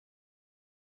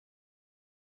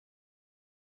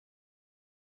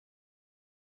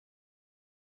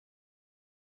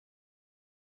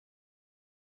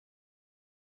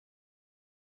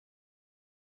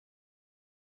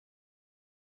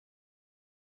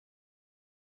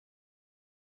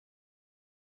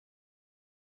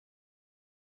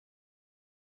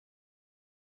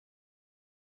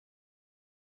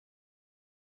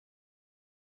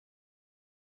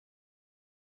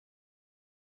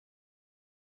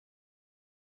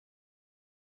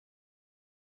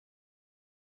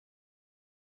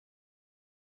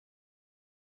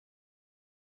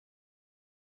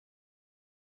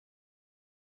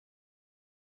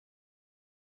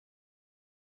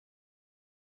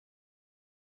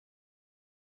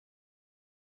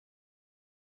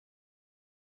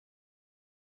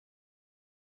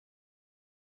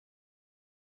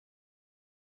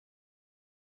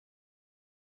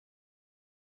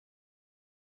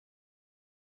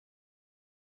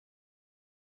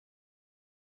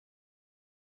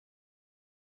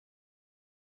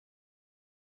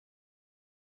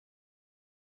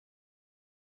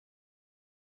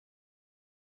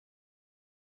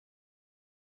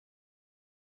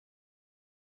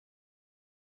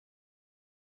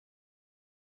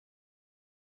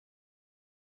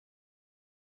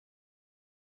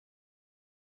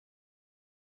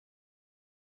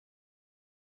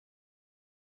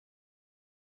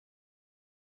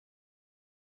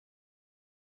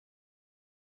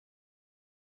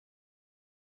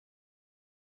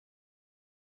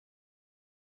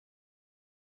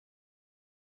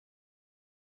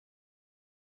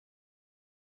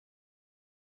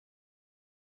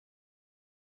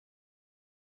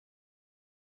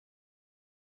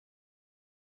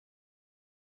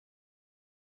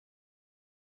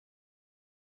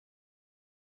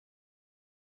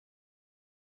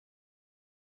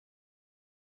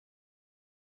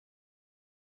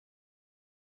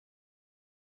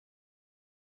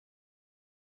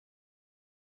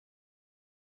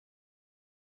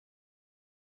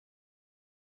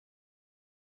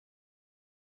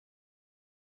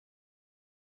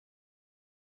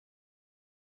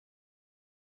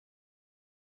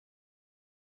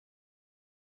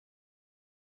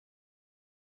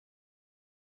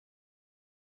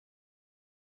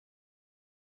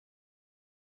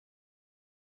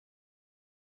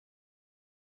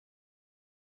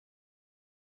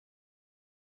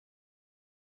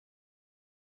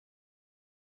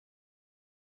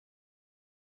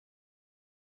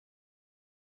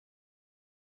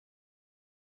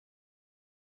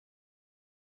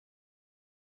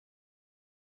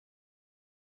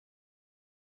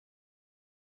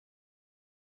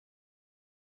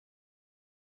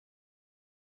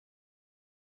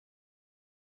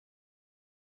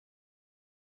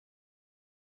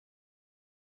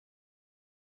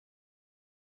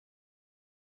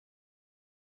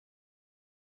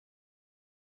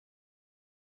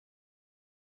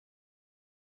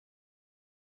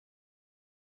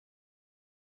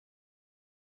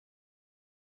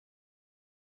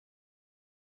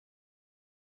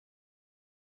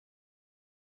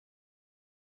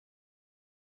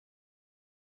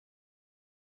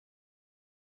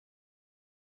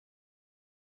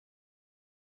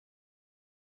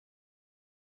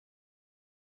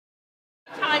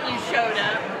you showed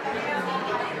up.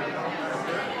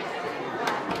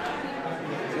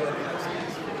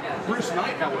 Bruce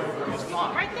Knight, however, is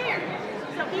not. Right there.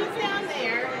 So he's down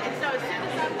there, and so as soon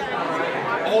as I'm done, he's going to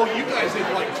walk. Oh, you guys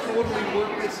have like totally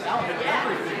worked this out and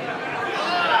everything.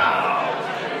 Wow.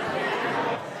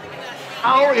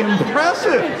 How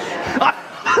impressive!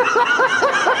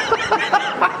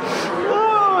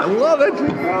 Oh, I love it. I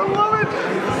love it.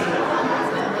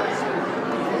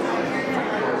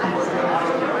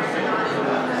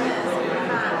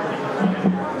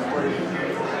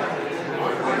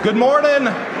 Good morning.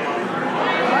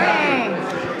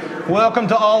 Welcome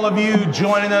to all of you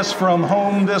joining us from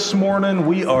home this morning.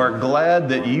 We are glad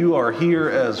that you are here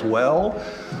as well.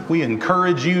 We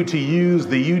encourage you to use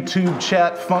the YouTube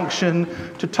chat function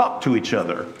to talk to each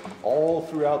other all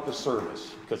throughout the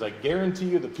service, because I guarantee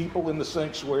you the people in the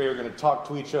sanctuary are going to talk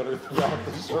to each other throughout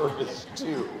the service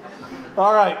too.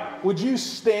 All right, would you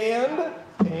stand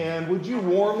and would you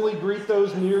warmly greet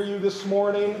those near you this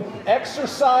morning?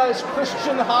 Exercise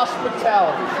Christian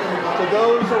hospitality to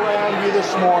those around you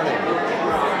this morning.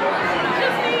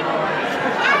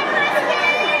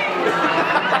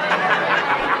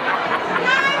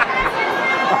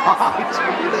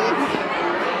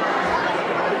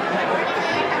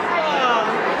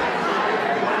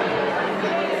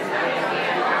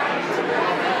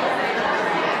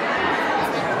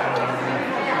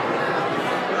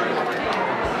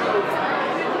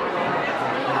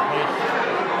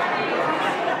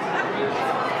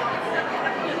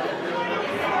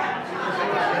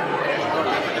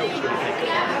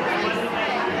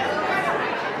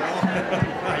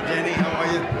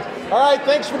 All right,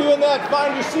 thanks for doing that.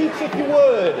 Find your seats if you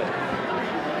would.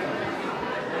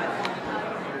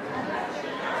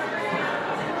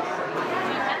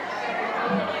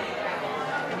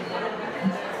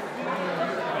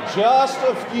 Just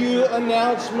a few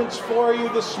announcements for you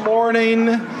this morning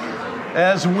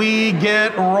as we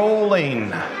get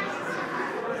rolling.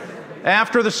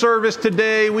 After the service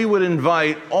today, we would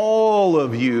invite all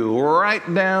of you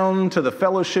right down to the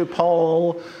fellowship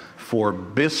hall for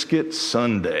Biscuit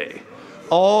Sunday.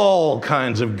 All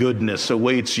kinds of goodness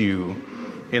awaits you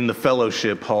in the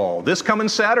fellowship hall. This coming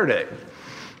Saturday,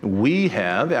 we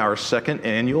have our second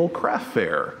annual craft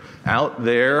fair out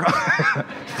there.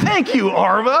 Thank you,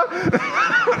 Arva.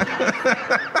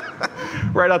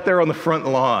 Right out there on the front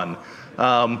lawn.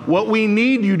 What we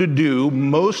need you to do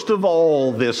most of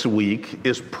all this week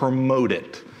is promote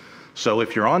it. So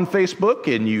if you're on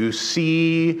Facebook and you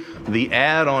see the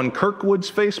ad on KirkWood's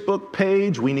Facebook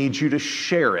page, we need you to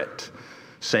share it.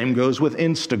 Same goes with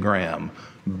Instagram.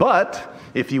 But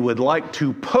if you would like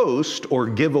to post or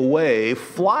give away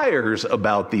flyers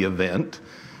about the event,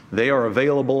 they are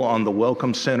available on the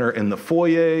Welcome Center in the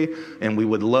foyer, and we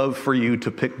would love for you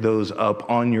to pick those up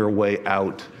on your way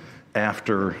out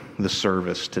after the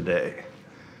service today.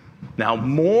 Now,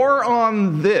 more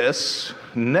on this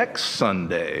next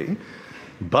Sunday,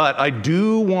 but I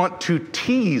do want to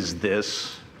tease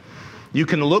this. You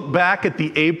can look back at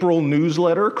the April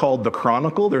newsletter called The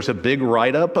Chronicle. There's a big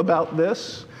write-up about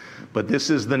this, but this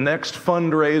is the next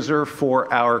fundraiser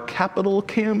for our capital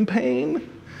campaign,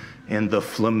 and the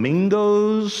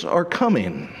flamingos are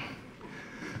coming.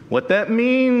 What that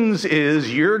means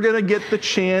is you're going to get the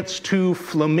chance to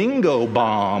flamingo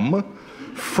bomb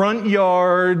front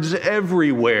yards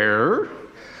everywhere,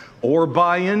 or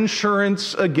buy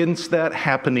insurance against that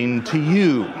happening to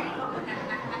you.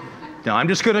 Now, I'm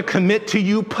just going to commit to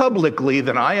you publicly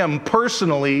that I am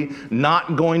personally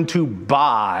not going to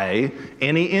buy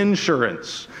any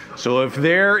insurance. So if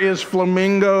there is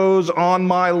flamingos on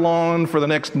my lawn for the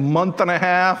next month and a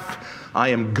half, I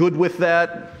am good with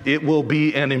that. It will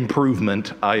be an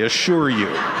improvement, I assure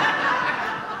you.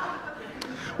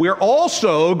 We're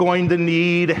also going to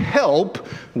need help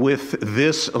with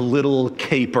this little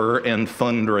caper and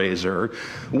fundraiser.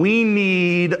 We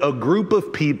need a group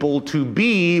of people to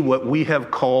be what we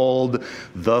have called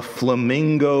the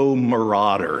Flamingo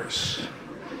Marauders,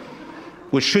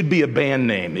 which should be a band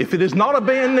name. If it is not a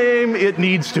band name, it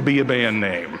needs to be a band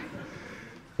name.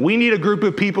 We need a group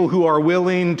of people who are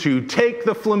willing to take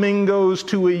the flamingos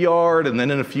to a yard and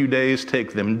then in a few days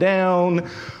take them down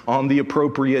on the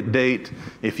appropriate date.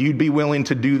 If you'd be willing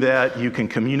to do that, you can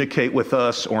communicate with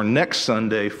us, or next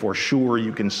Sunday for sure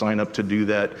you can sign up to do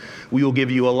that. We will give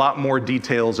you a lot more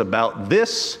details about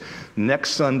this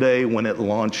next Sunday when it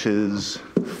launches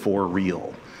for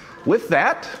real. With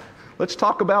that, let's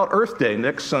talk about Earth Day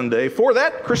next Sunday. For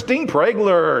that, Christine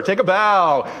Pregler, take a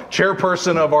bow,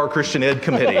 chairperson of our Christian Ed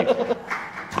Committee.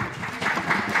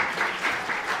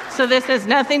 so this has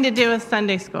nothing to do with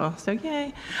Sunday school, so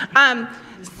yay.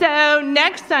 So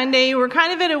next Sunday, we're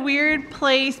kind of at a weird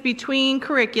place between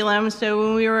curriculums. So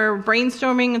when we were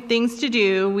brainstorming things to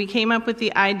do, we came up with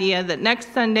the idea that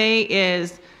next Sunday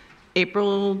is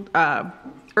Earth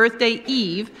Day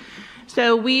Eve.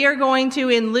 So we are going to,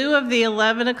 in lieu of the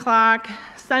 11 o'clock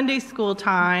Sunday school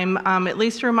time, at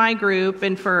least for my group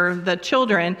and for the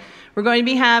children, we're going to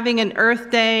be having an Earth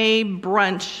Day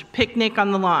brunch picnic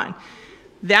on the lawn.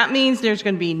 That means there's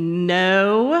going to be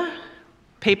no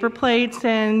paper plates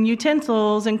and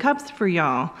utensils and cups for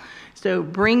y'all. So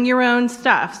bring your own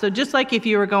stuff. So just like if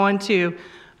you were going to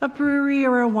a brewery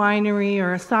or a winery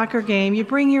or a soccer game, you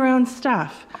bring your own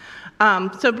stuff.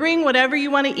 So bring whatever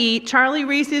you want to eat. Charlie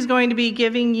Reese is going to be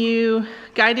giving you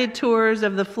guided tours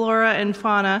of the flora and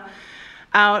fauna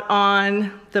out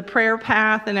on the prayer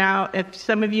path and out. If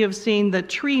some of you have seen the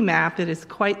tree map, it is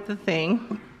quite the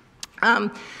thing.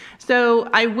 So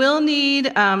I will need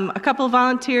a couple of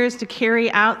volunteers to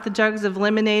carry out the jugs of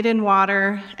lemonade and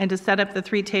water and to set up the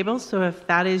 3 tables. So if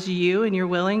that is you and you're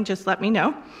willing, just let me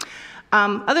know.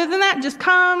 Other than that, just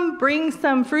come, bring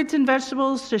some fruits and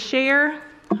vegetables to share,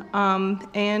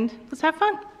 and let's have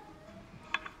fun.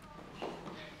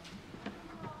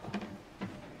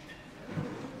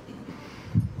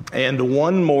 And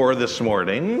one more this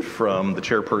morning from the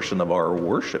chairperson of our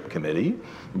worship committee.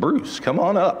 Bruce, come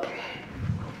on up.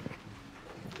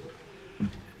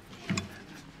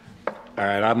 All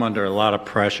right, I'm under a lot of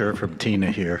pressure from Tina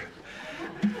here.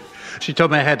 She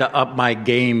told me I had to up my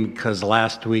game because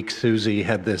last week Susie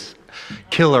had this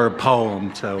killer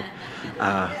poem. So,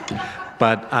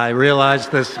 but I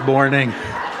realized this morning.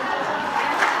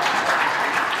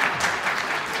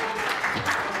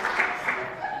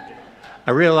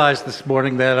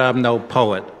 That I'm no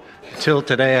poet. Till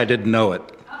today, I didn't know it.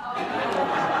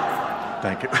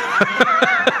 Thank you.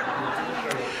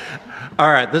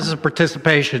 All right, this is a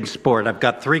participation sport. I've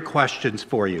got 3 questions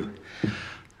for you.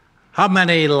 How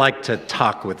many like to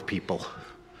talk with people?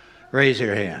 Raise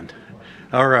your hand.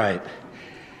 All right.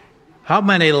 How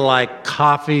many like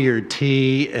coffee or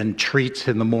tea and treats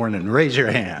in the morning? Raise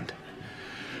your hand.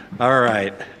 All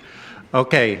right.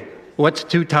 Okay, what's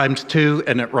 2 times 2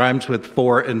 and it rhymes with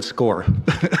 4 and score?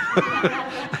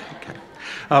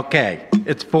 Okay,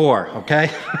 it's 4, okay?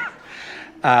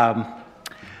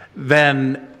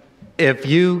 Then if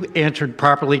you answered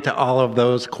properly to all of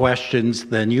those questions,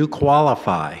 then you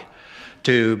qualify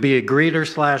to be a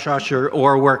greeter/usher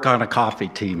or work on a coffee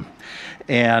team.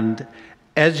 And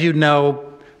as you know,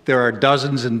 there are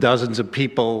dozens and dozens of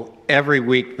people every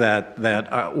week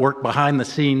that work behind the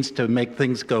scenes to make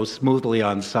things go smoothly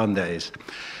on Sundays.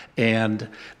 And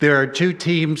there are 2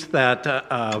 teams that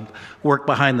work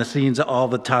behind the scenes all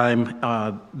the time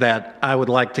that I would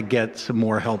like to get some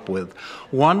more help with.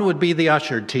 One would be the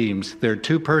usher teams. They're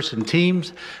 2-person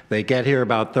teams. They get here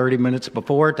about 30 minutes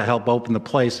before to help open the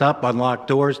place up, unlock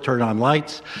doors, turn on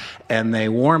lights, and they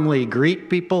warmly greet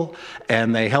people,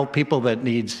 and they help people that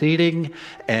need seating,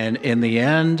 and in the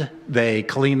end, they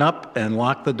clean up and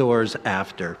lock the doors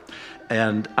after.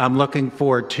 And I'm looking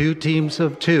for 2 teams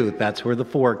of 2. That's where the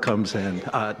 4 comes in.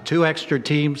 2 extra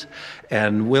teams,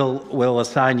 and we'll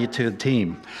assign you to a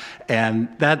team. And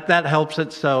that helps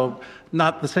it so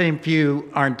not the same few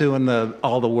aren't doing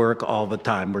all the work all the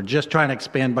time. We're just trying to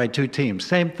expand by 2 teams.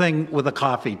 Same thing with the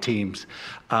coffee teams.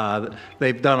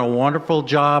 They've done a wonderful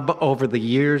job over the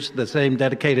years, the same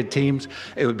dedicated teams.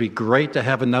 It would be great to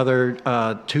have another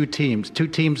 2 teams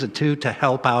of 2 to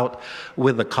help out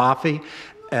with the coffee.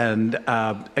 And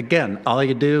again, all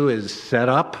you do is set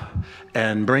up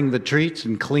and bring the treats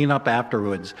and clean up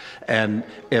afterwards. And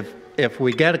if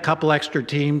we get a couple extra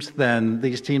teams, then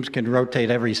these teams can rotate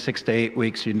every 6 to 8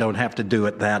 weeks. You don't have to do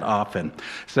it that often.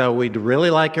 So we'd really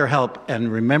like your help. And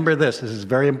remember this is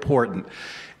very important.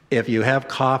 If you have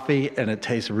coffee and it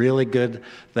tastes really good,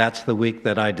 that's the week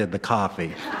that I did the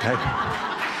coffee. Okay?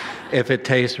 If it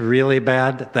tastes really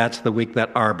bad, that's the week that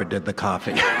Arba did the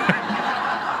coffee.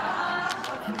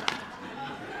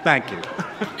 Thank you.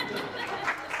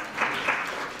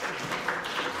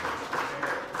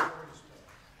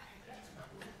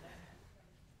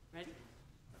 Ready?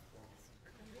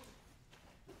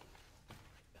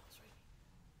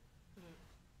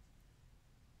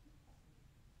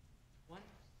 One,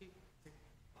 two, three.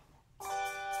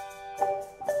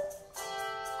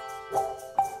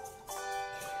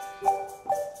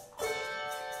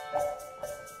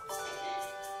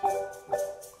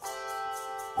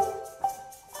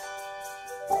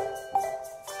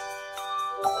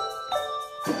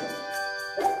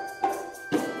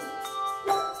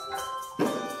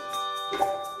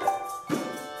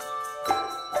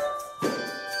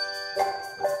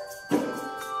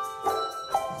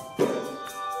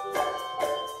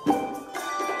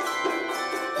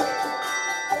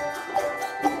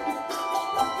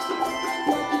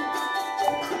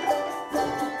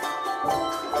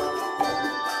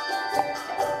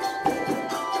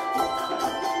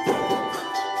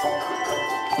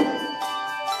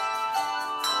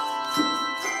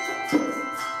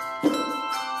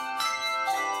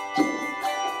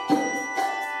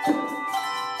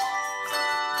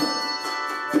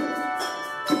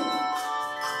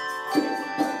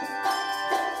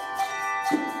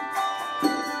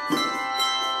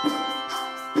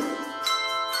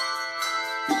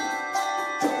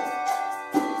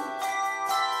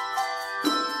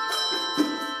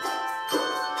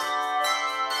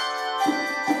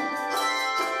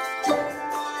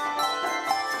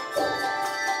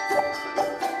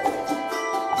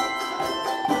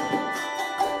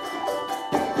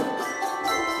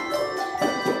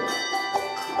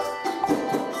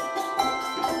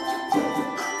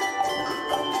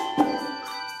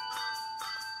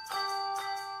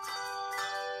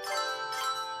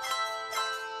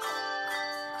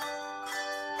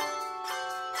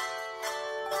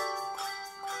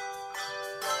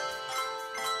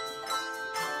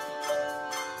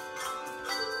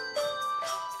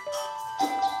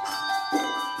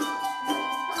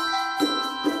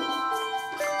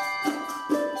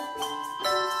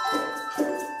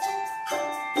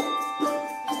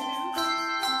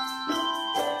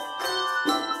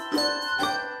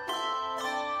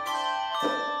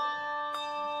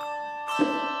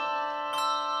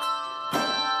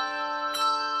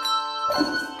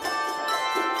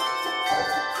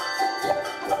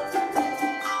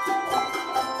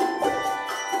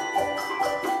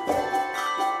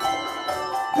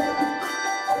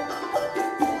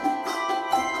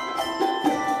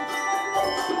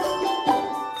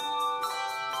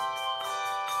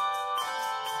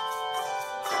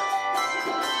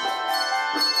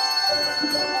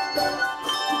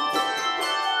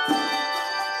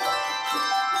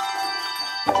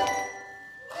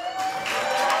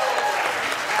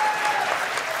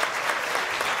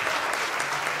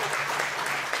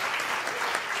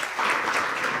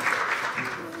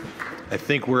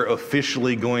 think we're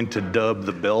officially going to dub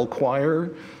the bell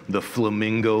choir the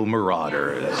Flamingo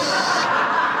Marauders.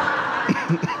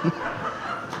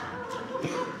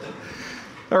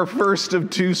 Our first of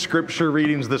two scripture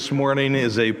readings this morning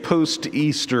is a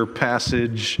post-Easter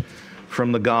passage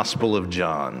from the Gospel of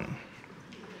John.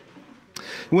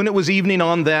 When it was evening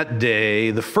on that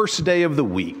day, the first day of the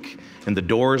week, and the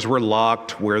doors were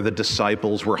locked where the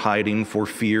disciples were hiding for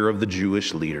fear of the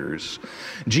Jewish leaders,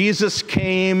 Jesus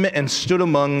came and stood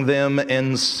among them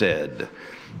and said,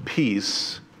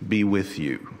 "Peace be with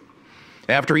you."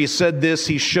 After he said this,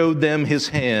 he showed them his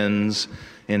hands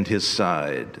and his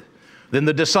side. Then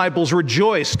the disciples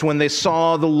rejoiced when they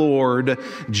saw the Lord.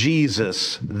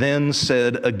 Jesus then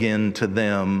said again to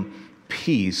them,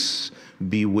 "Peace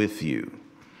be with you.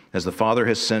 As the Father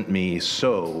has sent me,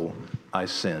 so I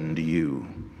send you."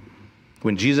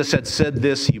 When Jesus had said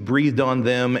this, he breathed on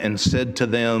them and said to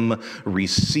them,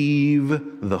 "Receive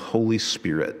the Holy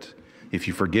Spirit. If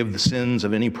you forgive the sins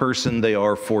of any person, they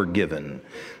are forgiven.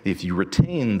 If you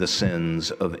retain the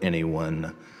sins of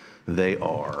anyone, they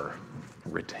are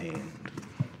retained."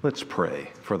 Let's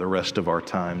pray for the rest of our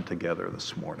time together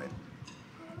this morning.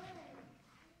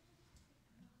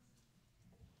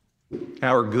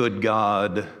 Our good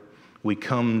God, we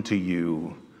come to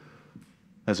you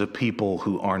as a people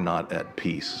who are not at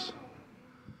peace,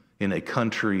 in a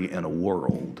country and a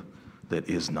world that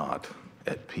is not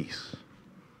at peace.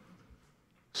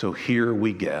 So here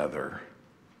we gather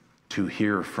to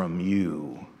hear from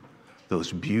you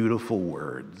those beautiful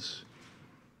words,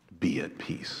 "Be at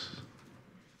peace."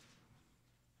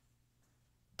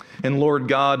 And Lord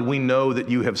God, we know that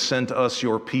you have sent us,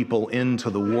 your people, into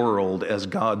the world as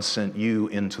God sent you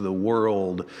into the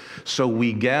world. So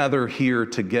we gather here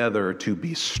together to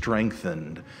be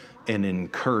strengthened and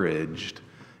encouraged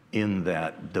in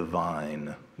that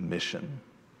divine mission.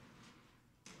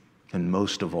 And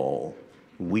most of all,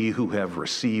 we who have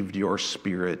received your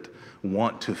Spirit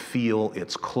want to feel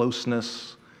its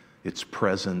closeness, its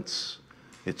presence,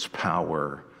 its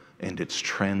power, and its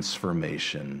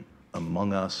transformation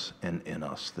among us and in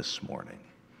us this morning.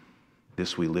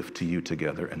 This we lift to you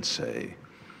together and say,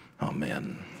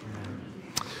 Amen.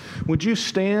 Would you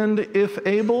stand if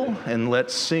able, and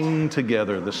let's sing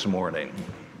together this morning.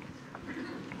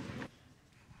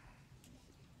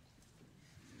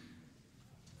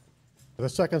 The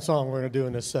second song we're going to do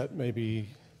in this set may be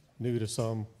new to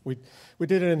some. We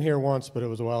did it in here once, but it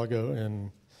was a while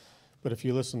ago. But if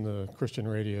you listen to Christian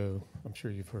radio, I'm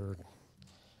sure you've heard.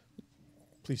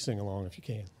 Please sing along if you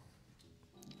can.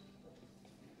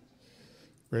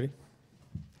 Ready?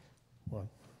 1,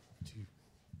 2,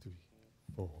 3,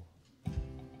 4.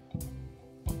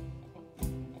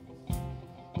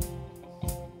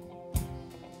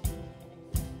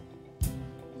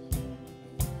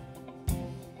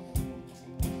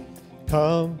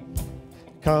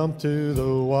 Come to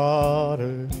the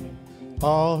water,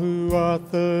 all who are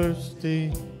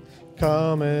thirsty,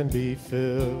 come and be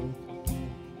filled.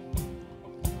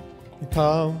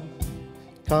 Come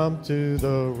to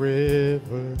the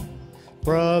river,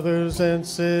 brothers and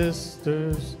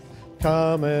sisters,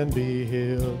 come and be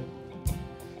healed.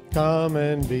 Come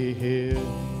and be healed.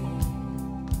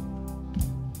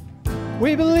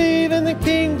 We believe in the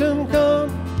kingdom come.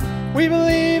 We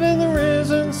believe in the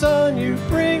risen Son. You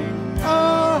bring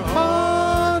our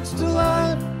hearts to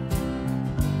life.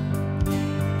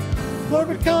 Lord,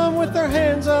 we come with our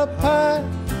hands up high.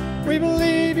 We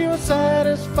believe you will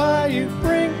satisfy. You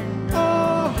bring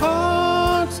our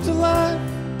hearts to life.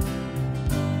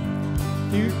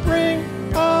 You bring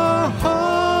our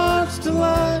hearts to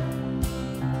life.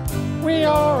 We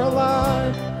are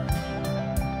alive.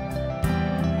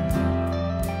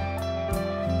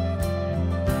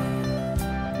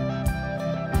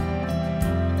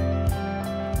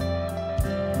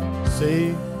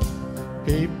 See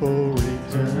people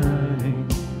returning,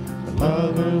 the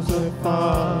mothers and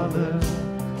fathers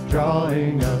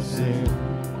drawing us in.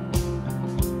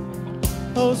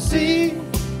 Oh, see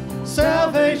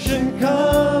salvation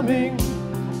coming,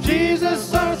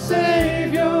 Jesus our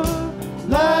Savior,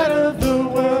 light of the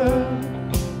world,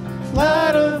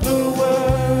 light of the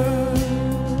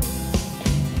world.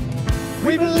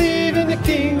 We believe in the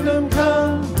kingdom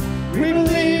come, we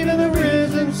believe in the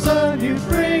risen Son. You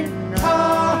bring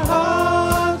our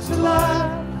hearts to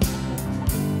life.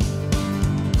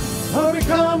 Oh, we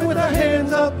come with our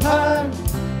hands up high.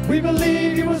 We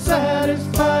believe you will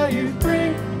satisfy. You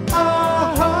bring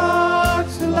our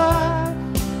hearts to life.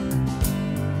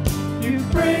 You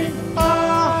bring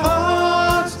our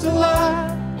hearts to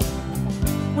life.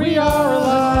 We are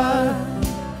alive.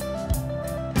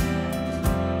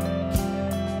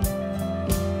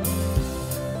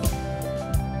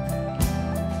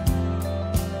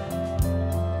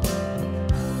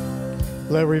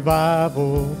 Let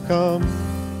revival come.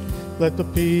 Let the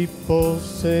people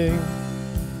sing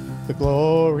the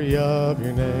glory of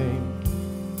your name.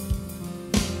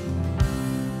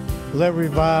 Let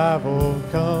revival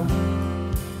come.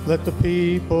 Let the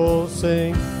people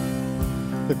sing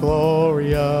the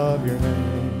glory of your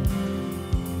name.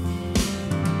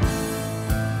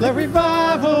 Let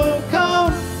revival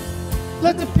come.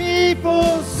 Let the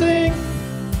people sing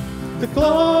the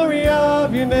glory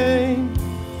of your name.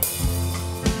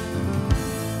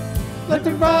 Let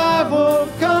the revival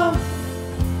come.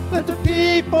 Let the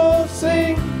people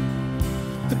sing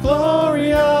the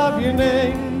glory of your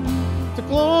name. The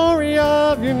glory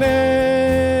of your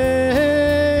name.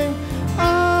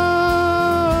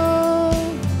 Oh,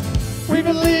 we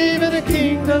believe in a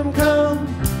kingdom come.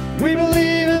 We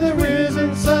believe in the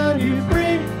risen Son. You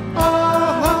bring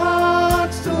our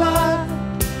hearts to life.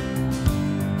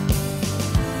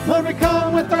 Lord, we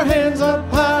come with our hands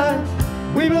up high.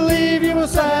 We believe you will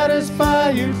satisfy.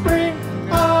 You bring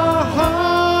our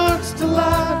hearts to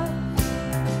life.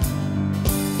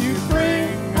 You bring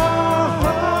our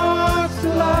hearts to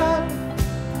life.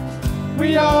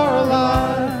 We are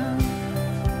alive.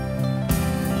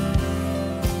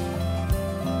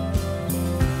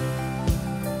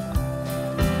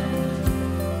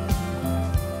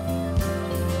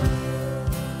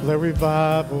 Let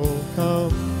revival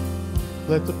come.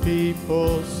 Let the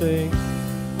people sing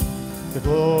the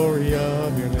glory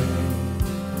of your name.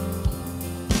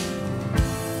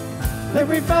 Let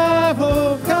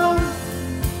revival come.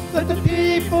 Let the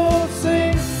people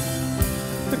sing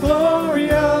the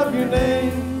glory of your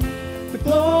name. The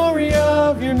glory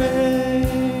of your name.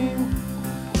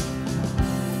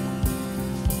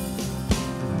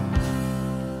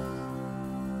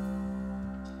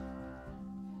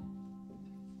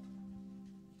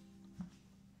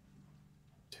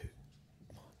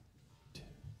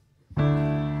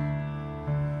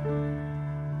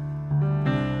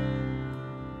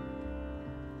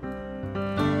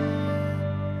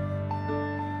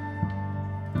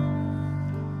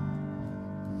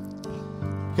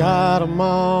 God, I'm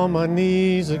on my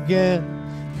knees again.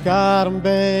 God, I'm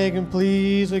begging,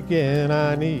 please again.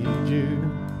 I need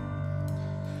you.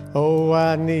 Oh,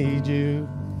 I need you.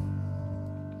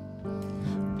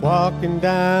 Walking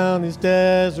down these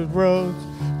desert roads,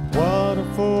 water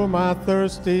for my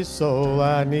thirsty soul.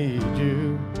 I need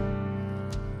you.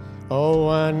 Oh,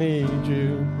 I need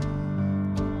you.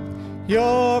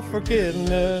 Your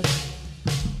forgiveness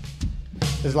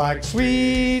is like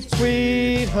sweet,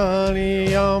 sweet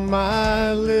honey on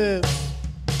my lips.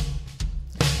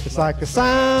 It's like the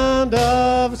sound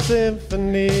of a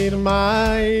symphony to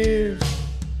my ears.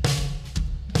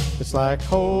 It's like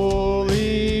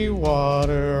holy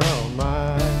water on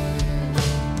my hands.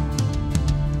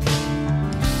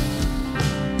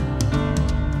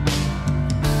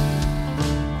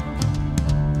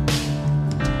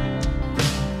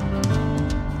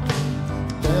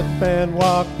 Deaf and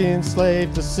walking,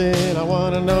 slave to sin. I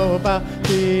want to know about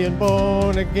being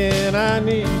born again. I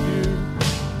need you.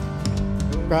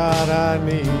 God, I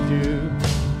need you.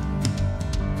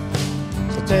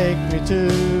 So take me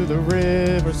to the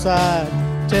riverside.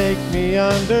 Take me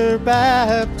under,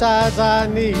 baptize. I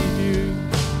need you.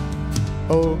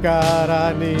 Oh God,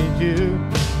 I need you.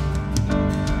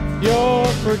 Your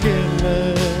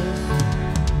forgiveness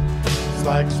is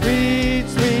like sweet,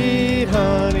 sweet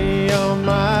honey on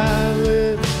my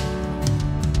lips.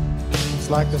 It's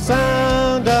like the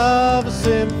sound of a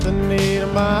symphony to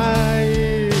my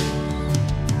ears.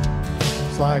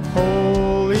 It's like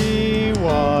holy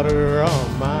water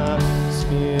on my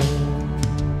skin.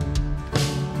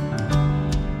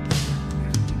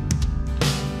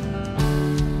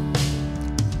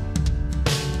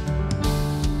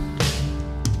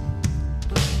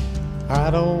 I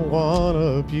don't want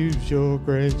to abuse your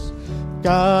grace.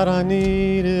 God, I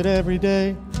need it every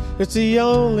day. It's the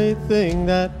only thing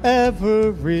that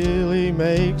ever really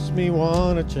makes me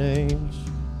want to change.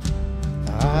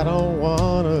 I don't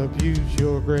want to abuse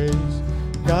your grace.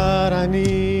 God, I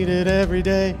need it every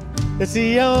day. It's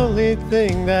the only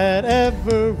thing that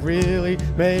ever really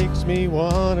makes me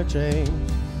want to change.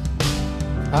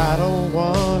 I don't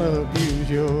want to abuse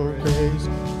your grace.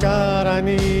 God, I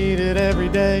need it every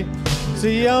day. It's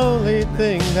the only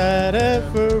thing that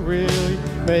ever really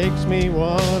makes me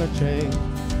want to change.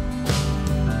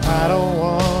 I don't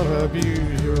want to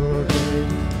abuse your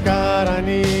grace. God, I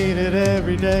need it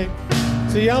every day.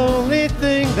 It's the only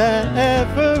thing that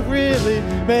ever really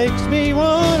makes me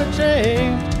want to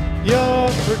change. Your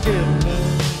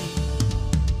forgiveness,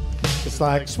 it's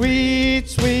like sweet,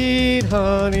 sweet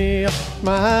honey on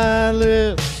my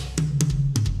lips.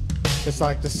 It's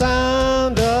like the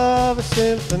sound of a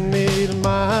symphony to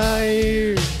my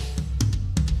ears.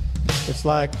 It's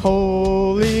like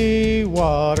holy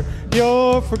water,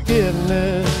 your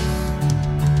forgiveness.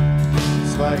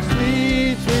 It's like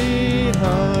sweet, sweet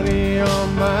honey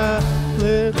on my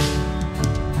lips.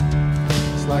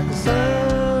 It's like the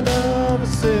sound of a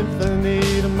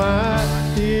symphony to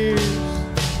my ears.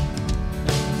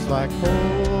 It's like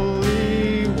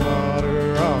holy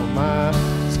water on my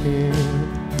skin.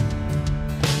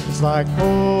 It's like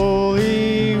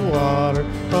holy water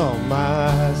on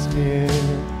my skin.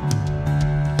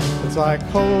 It's like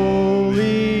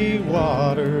holy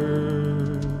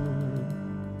water.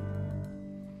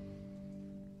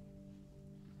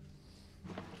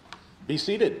 Be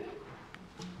seated.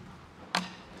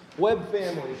 Web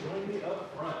family, join me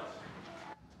up front.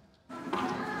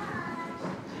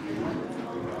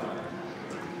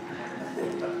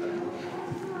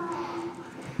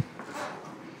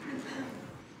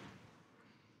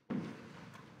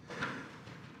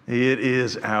 It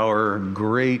is our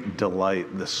great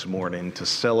delight this morning to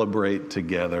celebrate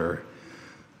together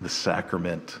the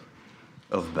sacrament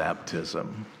of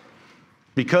baptism.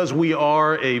 Because we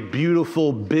are a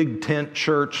beautiful big tent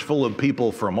church full of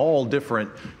people from all different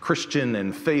Christian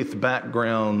and faith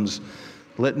backgrounds,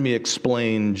 let me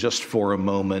explain just for a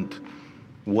moment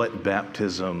what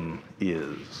baptism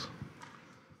is.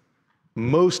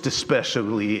 Most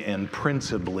especially and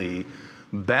principally,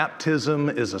 baptism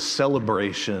is a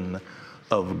celebration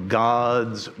of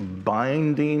God's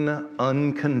binding,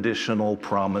 unconditional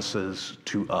promises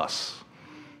to us.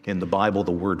 In the Bible,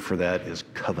 the word for that is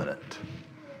covenant.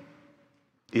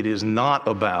 It is not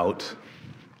about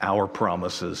our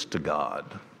promises to God.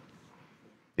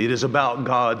 It is about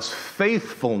God's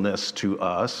faithfulness to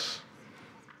us,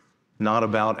 not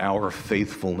about our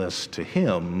faithfulness to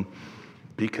Him,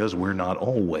 because we're not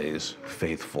always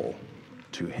faithful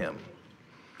to Him.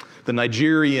 The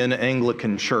Nigerian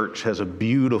Anglican Church has a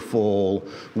beautiful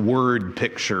word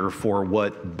picture for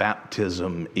what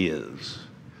baptism is.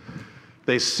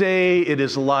 They say it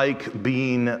is like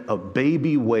being a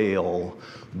baby whale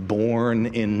born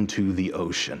into the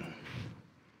ocean.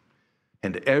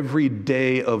 And every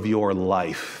day of your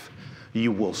life,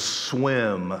 you will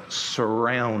swim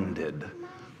surrounded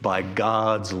by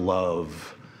God's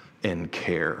love and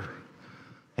care.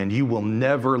 And you will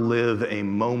never live a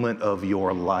moment of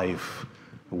your life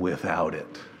without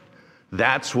it.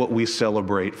 That's what we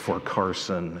celebrate for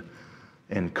Carson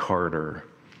and Carter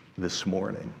this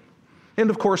morning. And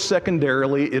of course,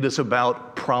 secondarily, it is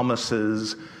about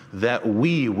promises that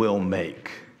we will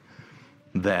make,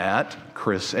 that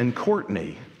Chris and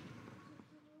Courtney,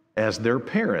 as their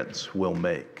parents, will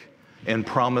make, and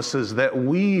promises that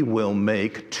we will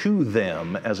make to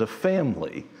them as a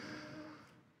family,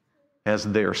 as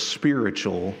their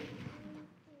spiritual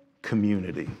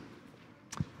community.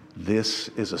 This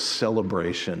is a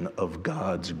celebration of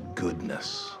God's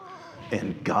goodness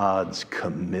and God's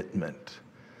commitment.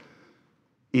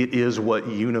 It is what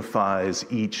unifies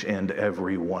each and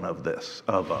every one of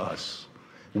us.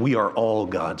 We are all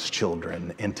God's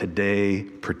children, and today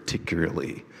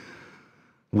particularly,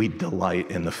 we delight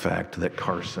in the fact that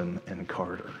Carson and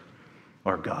Carter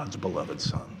are God's beloved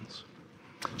sons.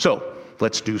 So,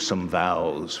 let's do some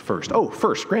vows first.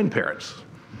 First, grandparents.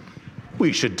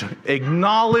 We should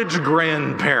acknowledge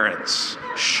grandparents,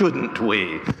 shouldn't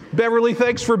we? Beverly,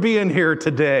 thanks for being here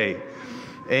today.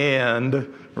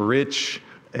 And Rich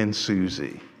and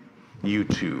Susie, you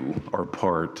two are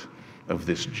part of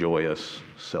this joyous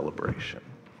celebration.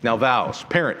 Now, vows.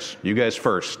 Parents, you guys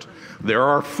first. There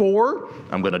are 4.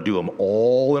 I'm going to do them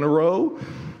all in a row.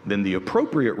 Then the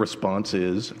appropriate response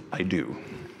is, I do.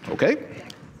 Okay?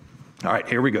 All right,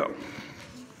 here we go.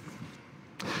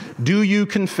 Do you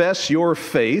confess your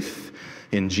faith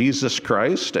in Jesus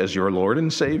Christ as your Lord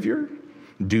and Savior?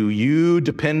 Do you,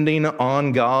 depending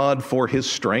on God for His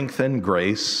strength and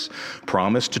grace,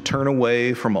 promise to turn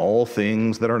away from all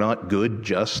things that are not good,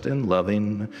 just, and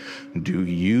loving? Do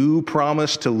you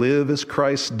promise to live as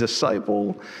Christ's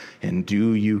disciple? And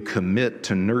do you commit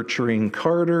to nurturing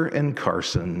Carter and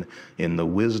Carson in the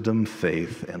wisdom,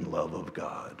 faith, and love of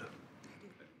God?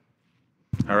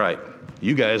 All right,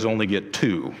 you guys only get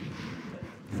 2.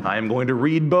 I am going to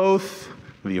read both.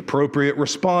 The appropriate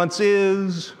response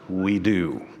is, we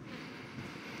do.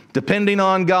 Depending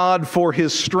on God for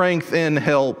His strength and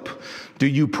help, do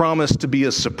you promise to be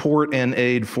a support and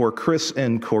aid for Chris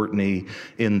and Courtney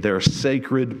in their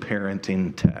sacred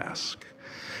parenting task?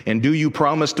 And do you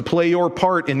promise to play your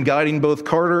part in guiding both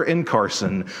Carter and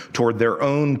Carson toward their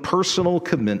own personal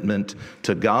commitment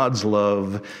to God's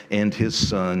love and His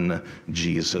Son,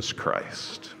 Jesus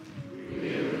Christ?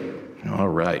 All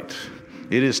right.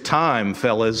 It is time,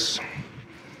 fellas.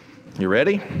 You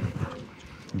ready?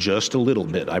 Just a little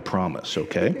bit, I promise,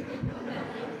 okay?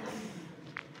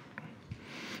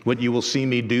 What you will see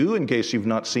me do, in case you've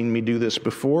not seen me do this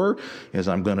before, is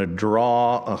I'm going to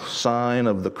draw a sign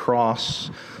of the cross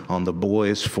on the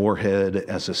boy's forehead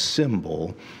as a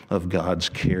symbol of God's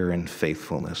care and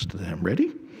faithfulness to them.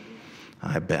 Ready?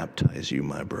 I baptize you,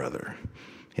 my brother,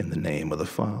 in the name of the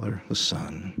Father, the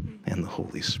Son, and the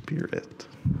Holy Spirit.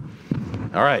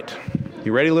 All right.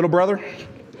 You ready, little brother?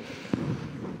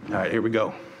 All right, here we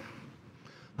go.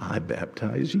 I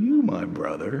baptize you, my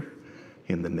brother,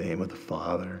 in the name of the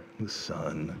Father, the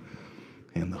Son,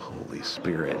 and the Holy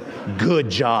Spirit. Good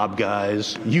job,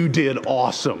 guys. You did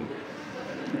awesome.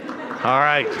 All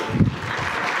right.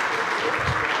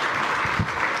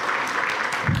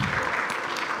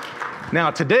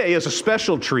 Now, today is a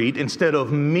special treat. Instead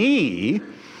of me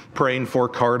praying for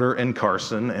Carter and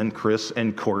Carson and Chris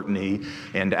and Courtney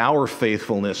and our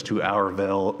faithfulness to our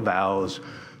vows,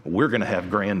 we're going to have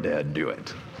Granddad do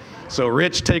it. So,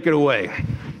 Rich, take it away.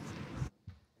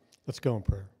 Let's go in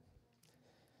prayer.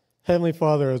 Heavenly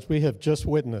Father, as we have just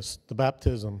witnessed the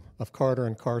baptism of Carter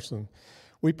and Carson,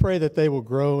 we pray that they will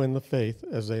grow in the faith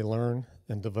as they learn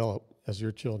and develop as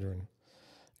your children.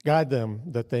 Guide them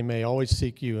that they may always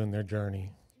seek you in their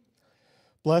journey.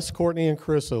 Bless Courtney and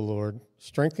Chris, O Lord.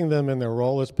 Strengthen them in their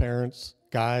role as parents,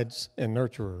 guides, and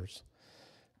nurturers.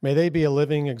 May they be a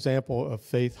living example of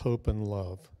faith, hope, and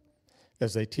love.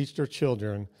 As they teach their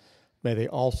children, may they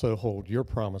also hold your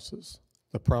promises,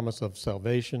 the promise of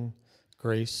salvation,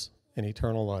 grace, and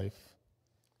eternal life.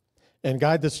 And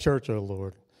guide this church, O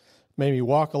Lord. May we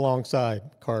walk alongside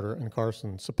Carter and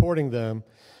Carson, supporting them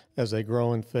as they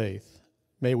grow in faith.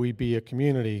 May we be a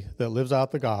community that lives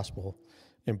out the gospel,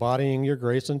 embodying your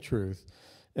grace and truth,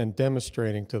 and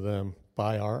demonstrating to them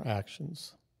by our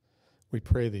actions. We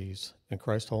pray these in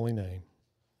Christ's holy name.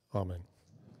 Amen.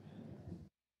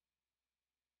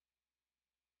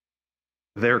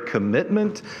 Their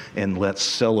commitment, and let's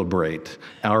celebrate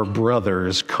our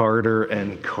brothers, Carter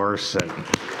and Carson.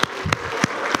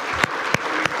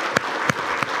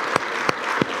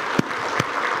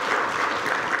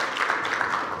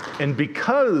 And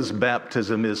because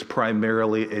baptism is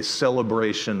primarily a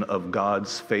celebration of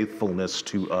God's faithfulness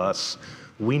to us,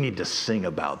 we need to sing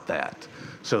about that.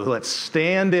 So let's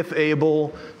stand if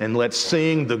able, and let's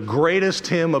sing the greatest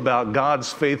hymn about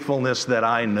God's faithfulness that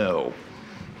I know.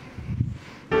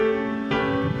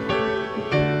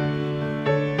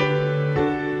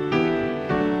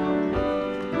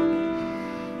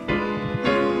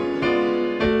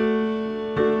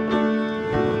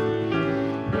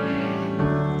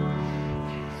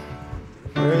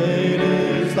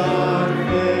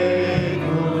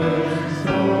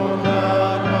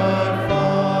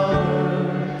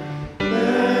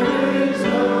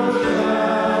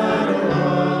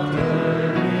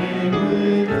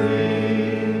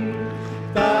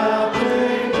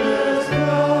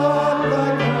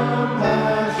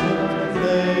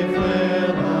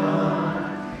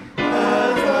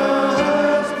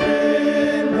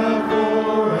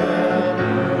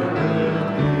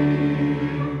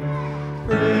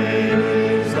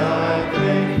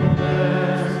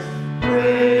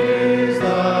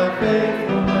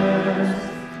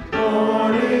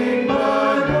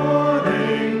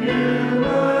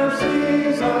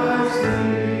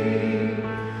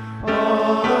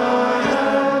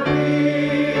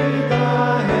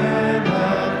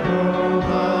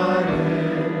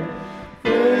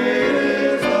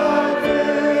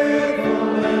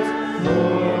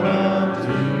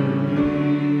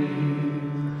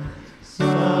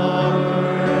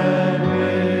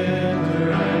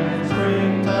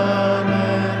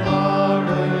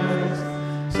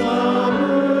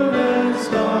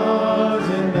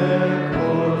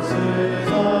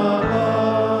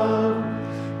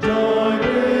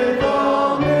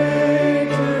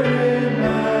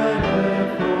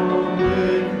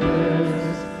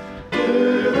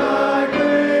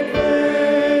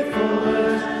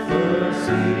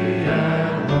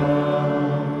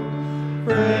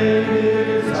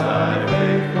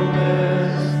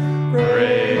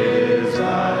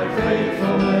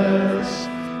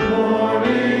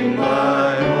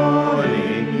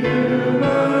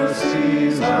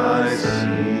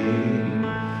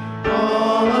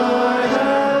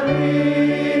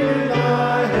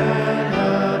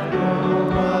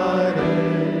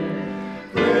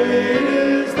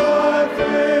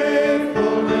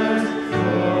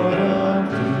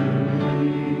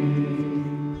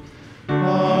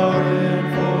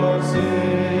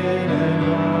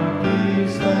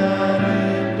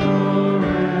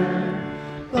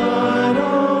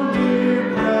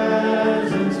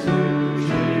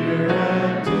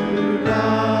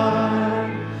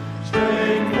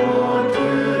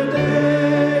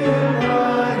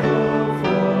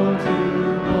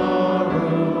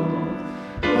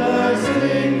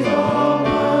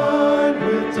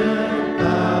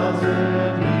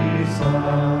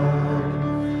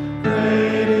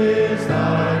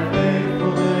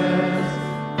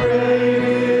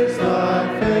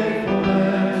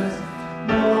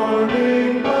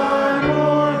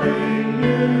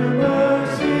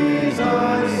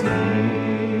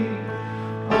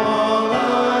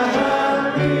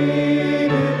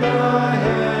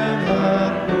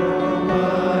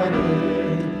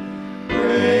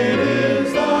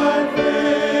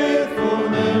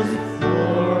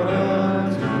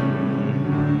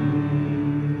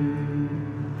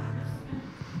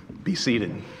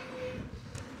 seated.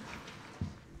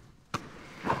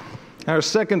 Our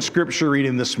second scripture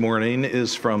reading this morning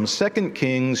is from 2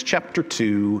 Kings chapter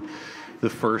 2, the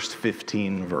first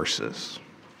 15 verses.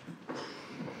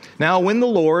 Now, when the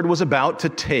Lord was about to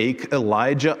take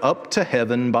Elijah up to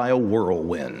heaven by a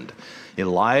whirlwind,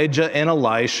 Elijah and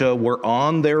Elisha were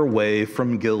on their way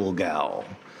from Gilgal.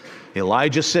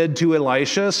 Elijah said to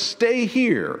Elisha, "Stay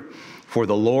here, for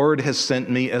the Lord has sent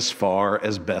me as far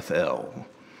as Bethel."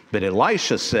 But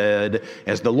Elisha said,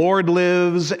 "As the Lord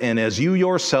lives and as you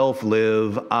yourself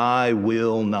live, I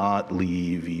will not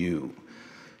leave you."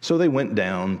 So they went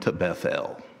down to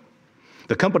Bethel.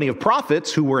 The company of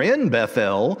prophets who were in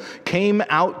Bethel came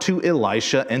out to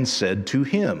Elisha and said to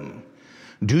him,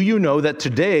 "Do you know that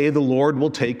today the Lord will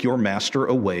take your master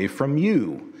away from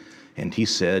you?" And he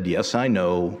said, "Yes, I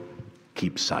know.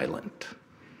 Keep silent."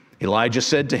 Elijah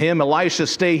said to him, "Elisha,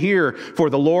 stay here, for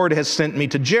the Lord has sent me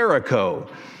to Jericho."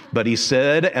 But he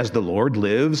said, "As the Lord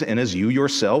lives and as you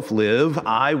yourself live,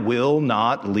 I will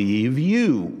not leave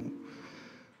you."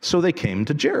 So they came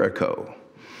to Jericho.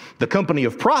 The company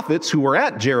of prophets who were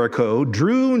at Jericho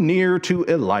drew near to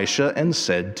Elisha and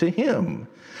said to him,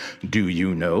 "Do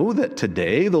you know that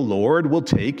today the Lord will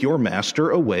take your master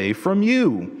away from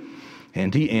you?"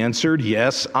 And he answered,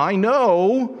 "Yes, I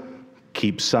know.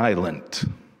 Keep silent."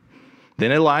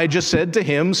 Then Elijah said to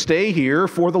him, "Stay here,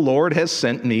 for the Lord has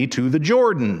sent me to the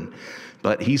Jordan."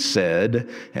 But he said,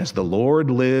 "As the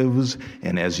Lord lives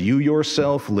and as you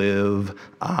yourself live,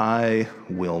 I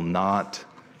will not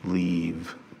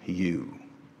leave you."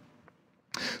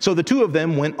 So the two of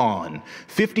them went on.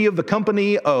 50 of the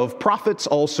company of prophets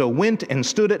also went and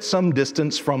stood at some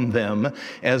distance from them,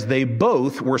 as they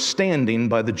both were standing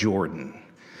by the Jordan.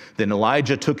 Then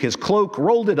Elijah took his cloak,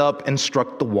 rolled it up, and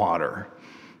struck the water.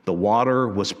 The water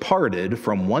was parted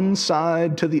from one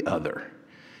side to the other,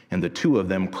 and the two of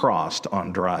them crossed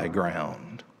on dry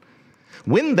ground.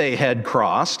 When they had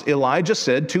crossed, Elijah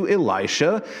said to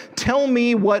Elisha, "Tell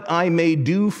me what I may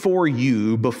do for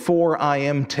you before I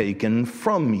am taken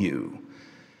from you."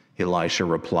 Elisha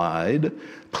replied,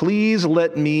 "Please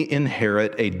let me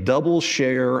inherit a double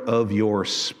share of your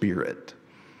spirit."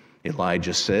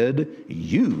 Elijah said,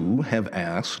 "You have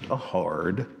asked a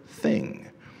hard thing.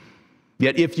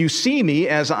 Yet if you see me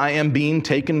as I am being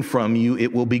taken from you,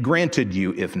 it will be granted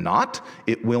you. If not,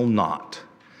 it will not."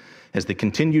 As they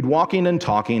continued walking and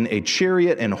talking, a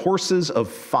chariot and horses of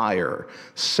fire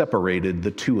separated the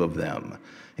two of them,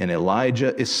 and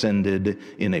Elijah ascended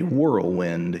in a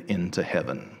whirlwind into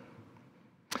heaven.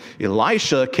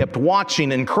 Elisha kept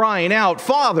watching and crying out,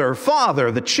 "Father, Father,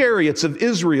 the chariots of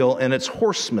Israel and its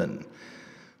horsemen."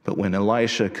 But when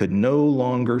Elisha could no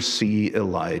longer see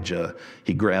Elijah,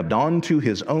 he grabbed onto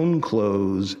his own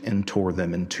clothes and tore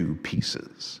them in two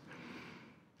pieces.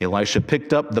 Elisha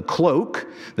picked up the cloak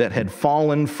that had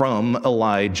fallen from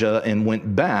Elijah and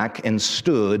went back and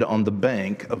stood on the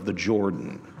bank of the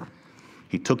Jordan.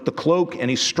 He took the cloak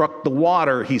and he struck the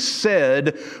water. He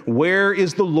said, "Where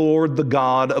is the Lord, the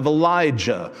God of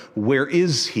Elijah? Where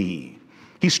is he?"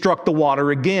 He struck the water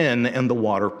again, and the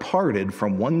water parted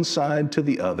from one side to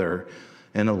the other,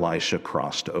 and Elisha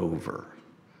crossed over.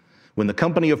 When the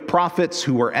company of prophets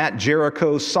who were at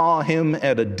Jericho saw him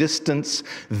at a distance,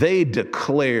 they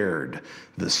declared,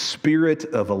 "The spirit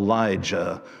of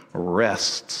Elijah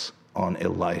rests on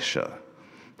Elisha."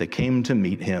 They came to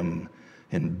meet him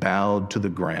and bowed to the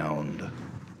ground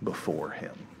before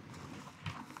him.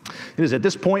 It is at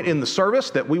this point in the service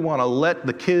that we want to let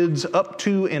the kids up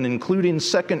to and including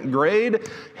second grade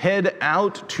head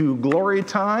out to glory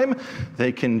time.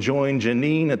 They can join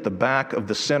Janine at the back of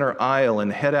the center aisle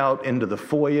and head out into the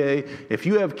foyer. If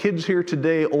you have kids here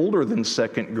today older than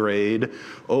second grade,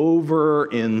 over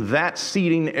in that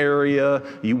seating area,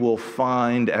 you will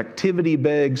find activity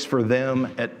bags for them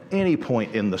at any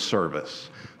point in the service.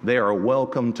 They are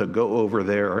welcome to go over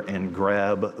there and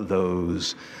grab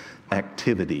those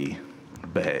activity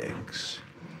bags.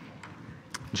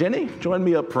 Jenny, join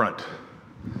me up front.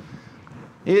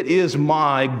 It is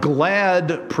my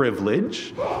glad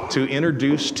privilege to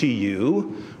introduce to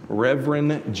you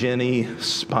Reverend Jenny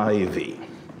Spivey.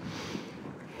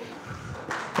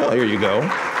 Well, here you go.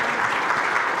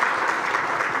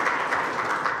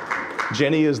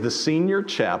 Jenny is the senior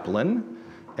chaplain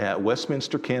at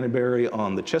Westminster Canterbury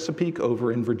on the Chesapeake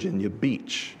over in Virginia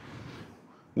Beach,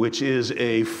 which is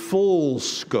a full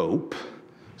scope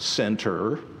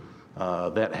center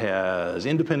that has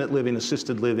independent living,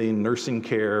 assisted living, nursing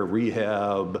care,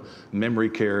 rehab, memory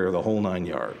care, the whole 9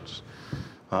 yards.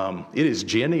 It is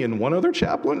Jenny and one other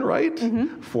chaplain, right?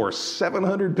 Mm-hmm. For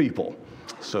 700 people.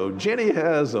 So Jenny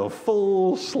has a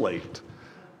full slate.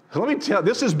 Let me tell you,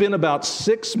 this has been about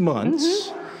 6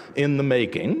 months in the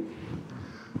making.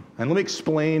 And let me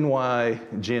explain why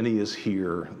Jenny is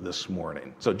here this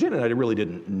morning. So Jenny and I really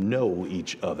didn't know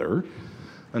each other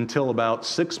until about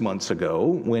 6 months ago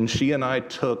when she and I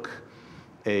took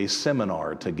a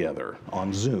seminar together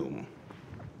on Zoom.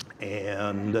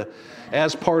 And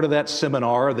as part of that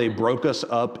seminar, they broke us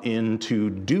up into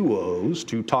duos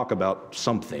to talk about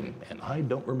something. And I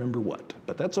don't remember what,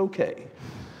 but that's okay.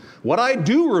 What I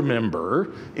do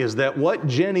remember is that what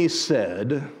Jenny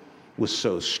said was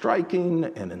so striking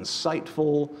and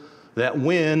insightful that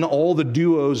when all the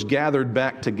duos gathered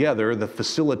back together, the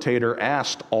facilitator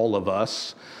asked all of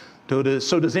us, so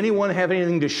does anyone have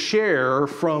anything to share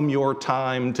from your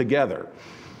time together?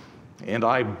 And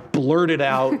I blurted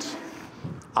out,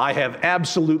 I have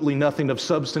absolutely nothing of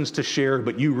substance to share,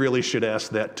 but you really should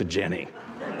ask that to Jenny.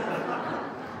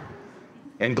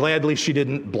 And gladly she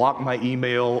didn't block my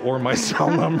email or my cell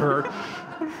number.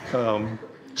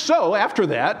 So after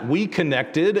that, we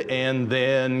connected and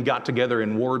then got together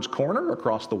in Ward's Corner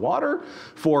across the water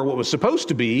for what was supposed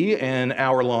to be an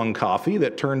hour-long coffee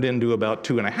that turned into about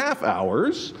 2.5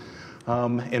 hours.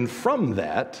 And from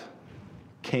that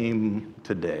came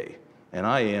today. And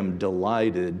I am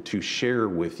delighted to share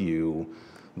with you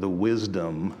the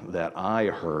wisdom that I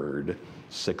heard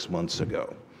 6 months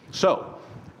ago. So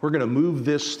we're going to move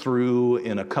this through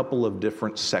in a couple of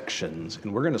different sections.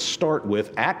 And we're going to start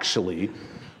with actually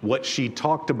what she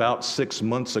talked about 6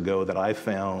 months ago that I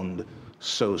found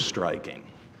so striking.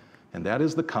 And that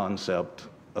is the concept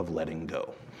of letting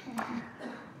go.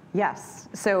 Yes.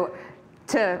 So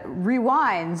to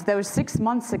rewind, those 6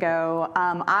 months ago,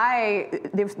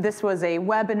 this was a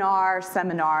webinar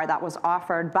seminar that was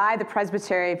offered by the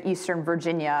Presbytery of Eastern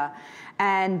Virginia.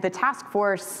 And the task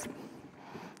force,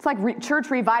 it's like church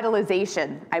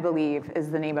revitalization, I believe,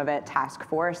 is the name of it, task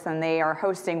force. And they are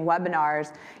hosting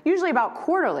webinars, usually about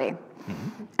quarterly.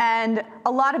 And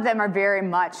a lot of them are very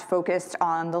much focused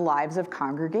on the lives of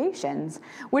congregations,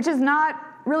 which is not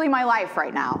really my life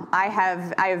right now.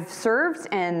 I've served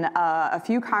in a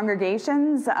few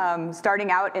congregations, starting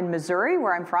out in Missouri,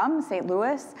 where I'm from, St.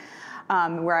 Louis,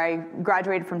 where I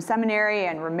graduated from seminary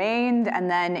and remained, and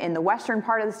then in the western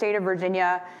part of the state of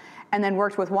Virginia, and then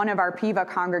worked with one of our PIVA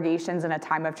congregations in a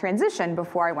time of transition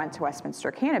before I went to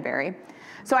Westminster Canterbury.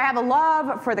 So I have a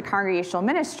love for the congregational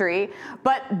ministry,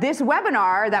 but this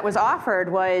webinar that was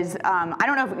offered was, I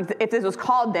don't know if this was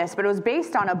called this, but it was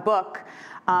based on a book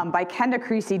by Kenda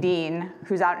Creasy-Dean,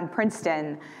 who's out in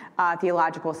Princeton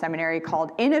Theological Seminary,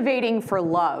 called Innovating for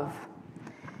Love.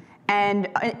 And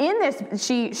in this,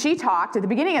 she talked at the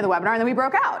beginning of the webinar, and then we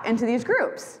broke out into these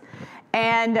groups.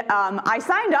 And I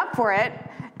signed up for it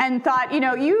and thought,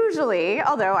 usually,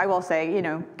 although I will say,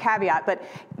 caveat, but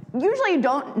usually you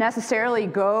don't necessarily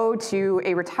go to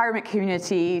a retirement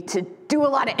community to do a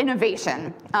lot of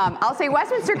innovation. I'll say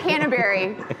Westminster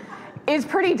Canterbury is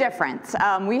pretty different.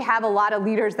 We have a lot of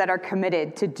leaders that are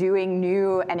committed to doing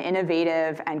new and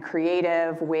innovative and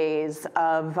creative ways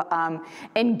of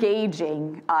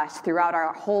engaging us throughout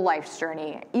our whole life's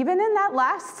journey, even in that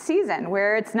last season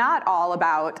where it's not all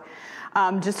about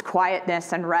just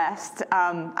quietness and rest.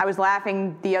 I was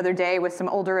laughing the other day with some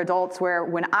older adults where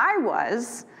when I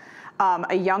was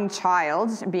a young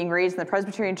child being raised in the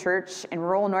Presbyterian Church in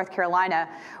rural North Carolina,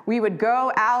 we would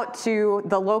go out to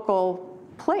the local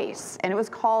place, and it was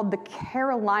called the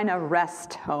Carolina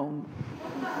Rest Home.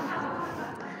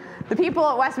 The people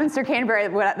at Westminster Canterbury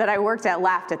that I worked at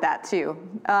laughed at that too.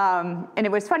 And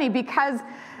it was funny because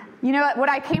what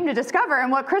I came to discover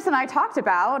and what Chris and I talked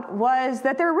about was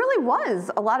that there really was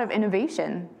a lot of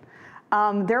innovation.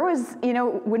 There was,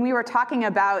 when we were talking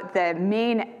about the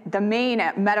main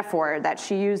metaphor that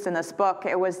she used in this book,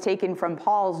 it was taken from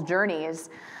Paul's journeys,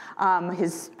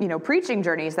 his preaching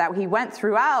journeys that he went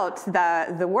throughout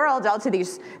the world out to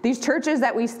these churches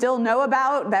that we still know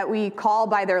about, that we call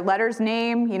by their letters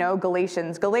name,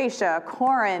 Galatians, Galatia,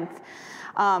 Corinth,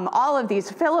 all of these,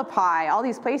 Philippi, all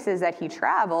these places that he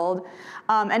traveled.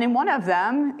 And in one of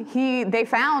them, they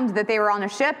found that they were on a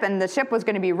ship and the ship was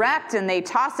going to be wrecked, and they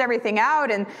tossed everything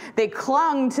out and they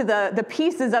clung to the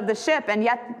pieces of the ship, and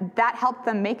yet that helped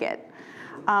them make it.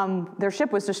 Their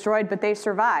ship was destroyed, but they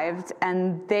survived,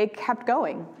 and they kept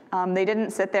going. They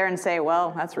didn't sit there and say,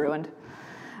 well, that's ruined.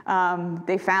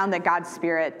 They found that God's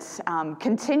Spirit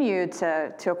continued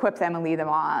to equip them and lead them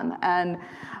on. And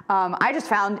I just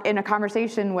found in a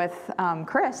conversation with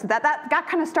Chris that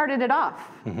kind of started it off.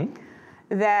 Mm-hmm.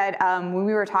 That when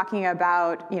we were talking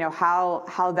about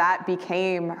how that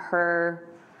became her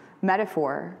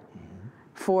metaphor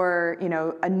for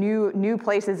a new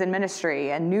places in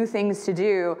ministry and new things to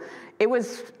do, it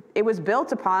was it was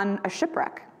built upon a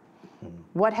shipwreck.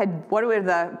 What were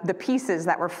the pieces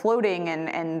that were floating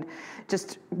and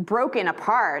just broken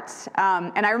apart?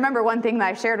 And I remember one thing that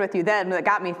I shared with you then that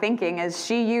got me thinking is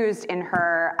she used in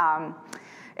her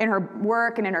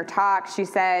work and in her talk, she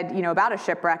said, about a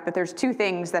shipwreck, that there's two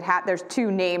things there's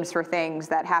two names for things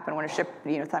that happen when a ship,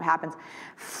 that happens: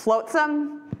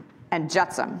 flotsam and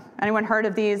jetsam. Anyone heard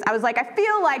of these? I was like, I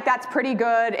feel like that's pretty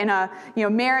good in a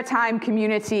maritime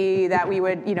community, that we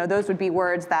would, those would be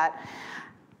words that.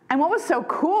 And what was so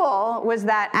cool was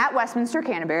that at Westminster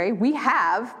Canterbury, we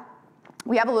have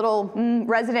a little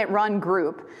resident-run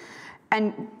group.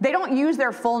 And they don't use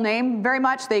their full name very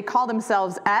much. They call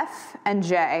themselves F and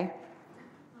J,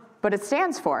 but it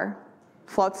stands for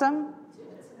flotsam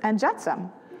and jetsam.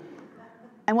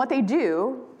 And what they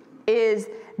do is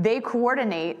they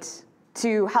coordinate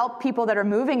to help people that are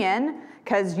moving in,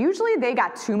 because usually they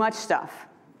got too much stuff.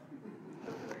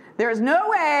 There's no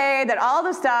way that all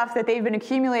the stuff that they've been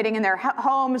accumulating in their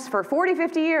homes for 40,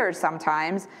 50 years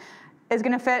sometimes is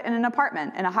going to fit in an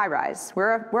apartment in a high-rise.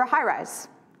 We're a high-rise.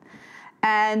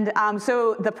 And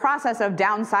so the process of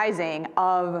downsizing,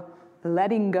 of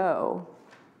letting go,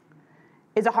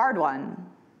 is a hard one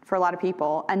for a lot of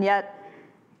people, and yet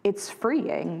it's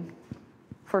freeing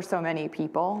for so many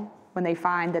people when they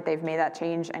find that they've made that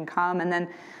change and come. And then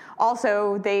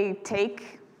also they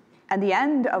take, at the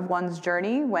end of one's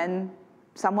journey, when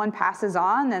someone passes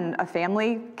on and a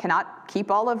family cannot keep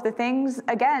all of the things,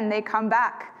 again, they come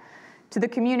back to the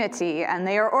community, and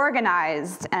they are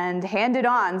organized and handed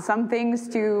on some things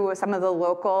to some of the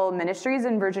local ministries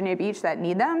in Virginia Beach that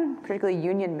need them, particularly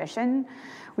Union Mission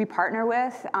we partner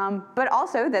with. But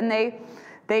also then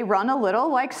they run a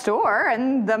little store,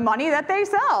 and the money that they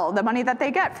sell, the money that they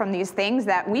get from these things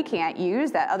that we can't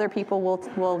use, that other people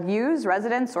will use,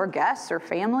 residents or guests or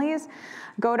families,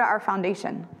 go to our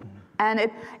foundation. And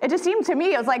it just seemed to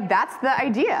me, it was like, that's the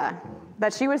idea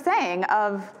that she was saying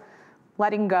of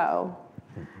letting go.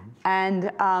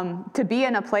 And to be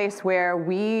in a place where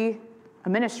a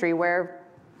ministry where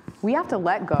we have to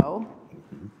let go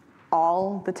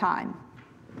all the time.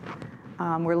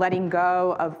 We're letting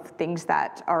go of things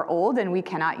that are old and we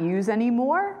cannot use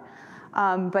anymore,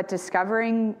 but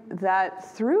discovering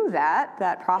that through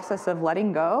that process of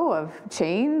letting go, of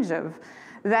change,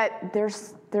 that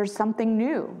there's something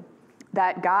new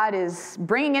that God is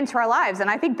bringing into our lives. And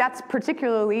I think that's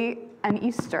particularly an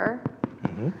Easter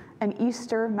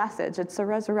message. It's a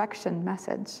resurrection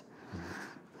message.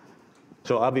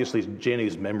 So obviously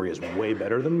Jenny's memory is way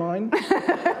better than mine.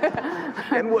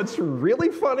 And what's really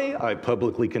funny, I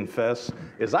publicly confess,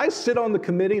 is I sit on the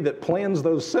committee that plans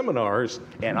those seminars,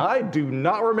 and I do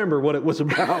not remember what it was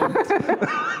about.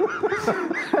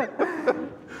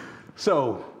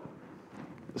 So,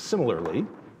 similarly,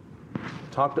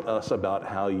 talk to us about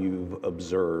how you've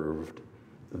observed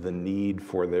the need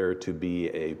for there to be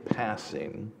a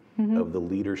passing of the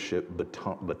leadership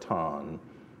baton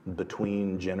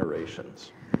between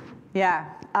generations.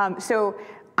 Yeah, so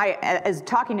as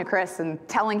talking to Chris and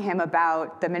telling him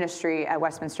about the ministry at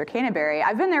Westminster Canterbury,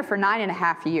 I've been there for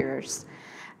 9.5 years.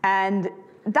 And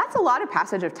that's a lot of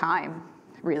passage of time,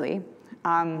 really.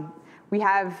 We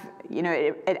have,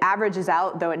 it averages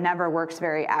out, though it never works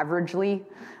very averagely,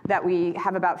 that we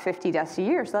have about 50 deaths a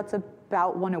year. So that's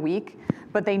about one a week.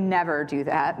 But they never do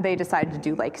that. They decide to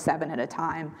do 7 at a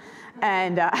time.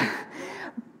 And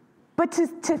but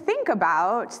to think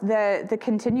about the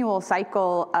continual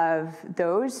cycle of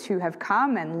those who have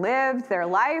come and lived their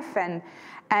life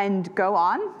and go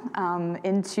on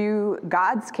into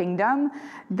God's kingdom,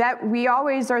 that we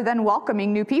always are then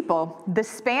welcoming new people. The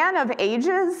span of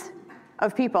ages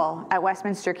of people at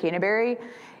Westminster Canterbury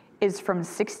is from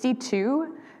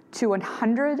 62 to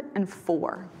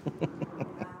 104.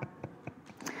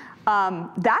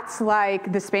 That's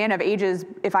like the span of ages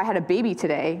if I had a baby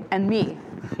today and me.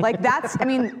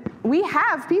 We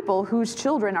have people whose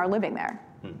children are living there.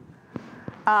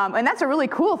 And that's a really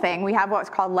cool thing. We have what's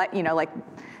called,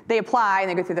 they apply and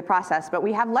they go through the process, but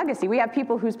we have legacy. We have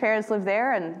people whose parents lived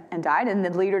there and died, and the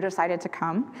leader decided to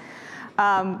come.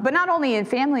 But not only in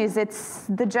families, it's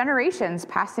the generations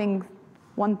passing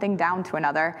one thing down to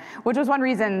another, which was one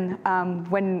reason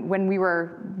when we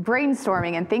were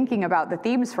brainstorming and thinking about the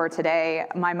themes for today,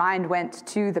 my mind went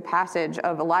to the passage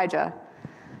of Elijah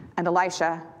and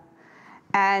Elisha.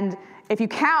 And if you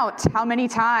count how many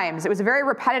times, it was a very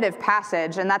repetitive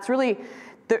passage, and that's really,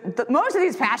 most of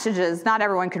these passages, not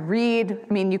everyone could read.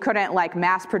 You couldn't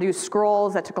mass produce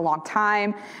scrolls, that took a long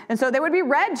time. And so they would be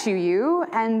read to you,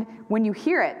 and when you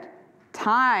hear it,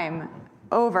 time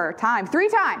over time, 3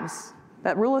 times,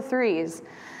 that rule of threes,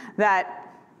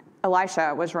 that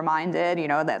Elisha was reminded,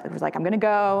 that it was like, I'm going to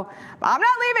go. I'm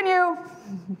not leaving you.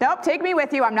 Nope, take me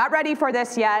with you. I'm not ready for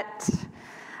this yet.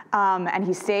 And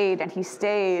he stayed and he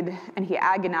stayed and he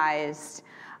agonized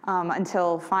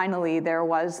until finally there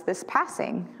was this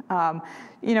passing.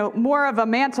 More of a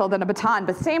mantle than a baton,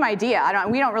 but same idea.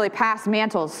 We don't really pass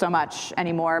mantles so much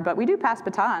anymore, but we do pass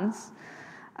batons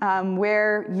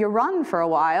where you run for a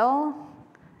while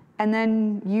and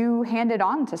then you hand it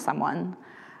on to someone.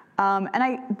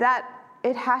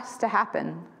 It has to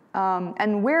happen.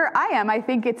 And where I am, I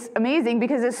think it's amazing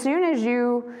because as soon as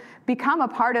you become a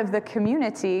part of the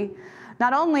community,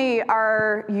 not only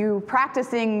are you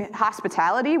practicing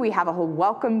hospitality, we have a whole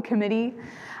welcome committee,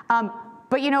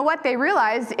 but you know what they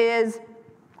realize is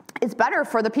it's better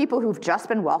for the people who've just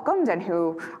been welcomed and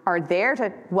who are there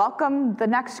to welcome the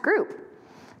next group.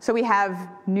 So we have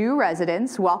new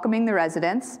residents welcoming the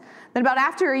residents. Then about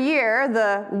after a year,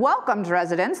 the welcomed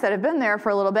residents that have been there for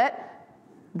a little bit,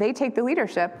 they take the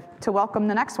leadership to welcome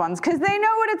the next ones because they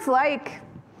know what it's like.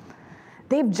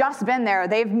 They've just been there.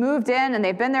 They've moved in and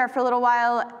they've been there for a little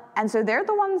while. And so they're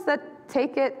the ones that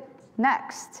take it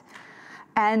next.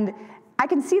 And I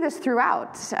can see this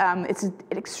throughout. It's an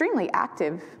extremely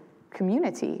active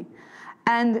community.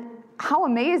 And how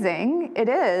amazing it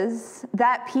is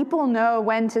that people know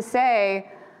when to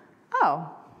say, oh,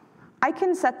 I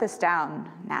can set this down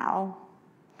now.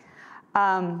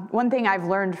 One thing I've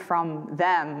learned from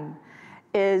them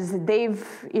is they've,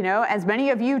 as many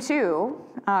of you too,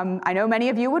 I know many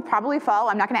of you would probably fall,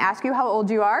 I'm not going to ask you how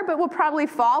old you are, but will probably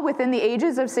fall within the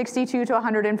ages of 62 to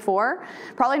 104.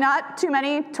 Probably not too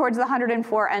many towards the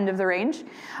 104 end of the range.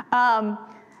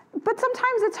 But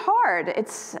sometimes it's hard.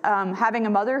 It's having a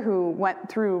mother who went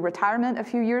through retirement a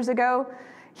few years ago,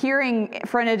 hearing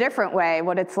in a different way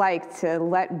what it's like to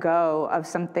let go of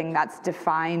something that's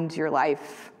defined your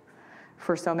life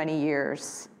for so many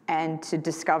years and to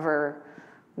discover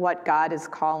what God is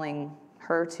calling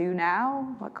her to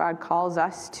now, what God calls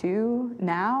us to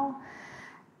now,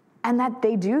 and that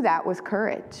they do that with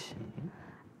courage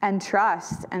and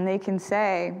trust, and they can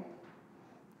say,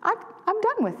 I'm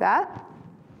done with that.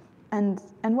 And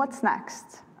what's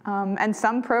next? And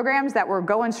some programs that were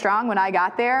going strong when I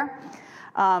got there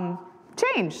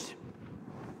changed.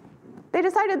 They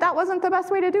decided that wasn't the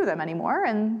best way to do them anymore,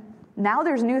 and now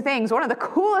there's new things. One of the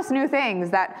coolest new things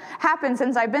that happened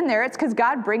since I've been there, it's because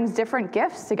God brings different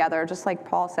gifts together, just like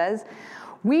Paul says.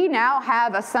 We now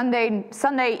have a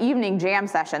Sunday evening jam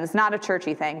session. It's not a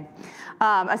churchy thing.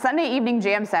 A Sunday evening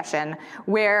jam session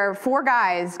where 4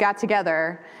 guys got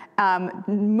together,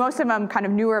 most of them kind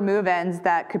of newer move-ins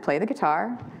that could play the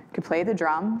guitar, could play the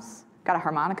drums, got a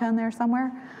harmonica in there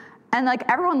somewhere. And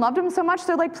everyone loved them so much,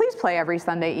 they're like, please play every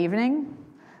Sunday evening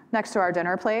next to our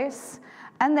dinner place.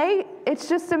 And it's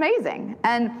just amazing.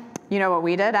 And you know what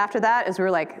we did after that is we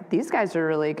were like, these guys are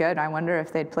really good. I wonder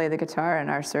if they'd play the guitar in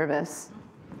our service.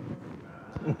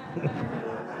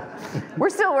 We're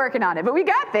still working on it, but we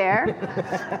got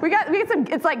there. We got some,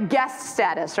 it's like guest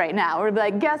status right now. We're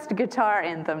like guest guitar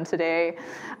anthem today.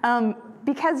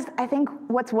 Because I think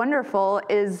what's wonderful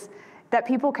is that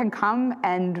people can come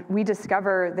and we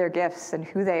discover their gifts and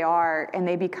who they are, and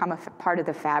they become a part of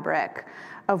the fabric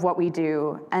of what we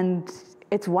do. And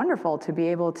it's wonderful to be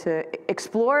able to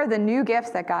explore the new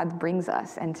gifts that God brings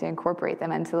us and to incorporate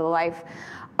them into the life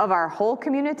of our whole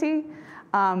community,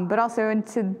 but also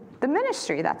into the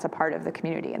ministry that's a part of the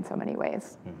community in so many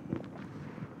ways.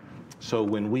 So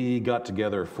when we got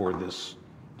together for this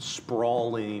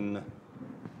sprawling,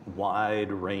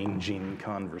 wide-ranging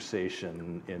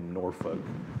conversation in Norfolk,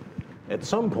 at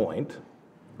some point,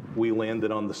 we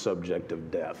landed on the subject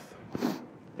of death.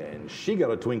 And she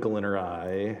got a twinkle in her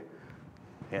eye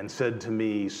and said to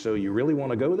me, so you really want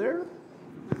to go there?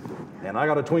 And I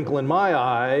got a twinkle in my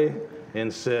eye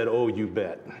and said, oh, you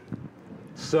bet.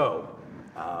 So,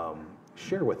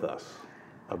 share with us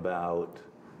about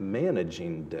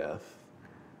managing death,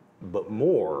 but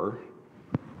more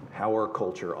how our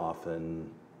culture often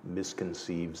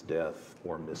misconceives death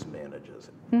or mismanages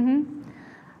it. Mm-hmm.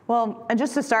 Well, and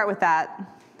just to start with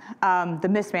that, the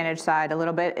mismanaged side a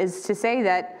little bit, is to say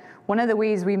that one of the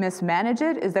ways we mismanage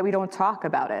it is that we don't talk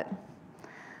about it.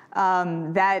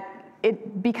 That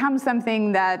it becomes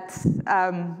something that,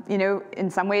 in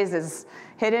some ways is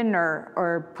hidden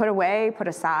or put away, put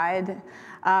aside.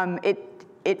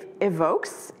 It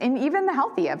evokes in even the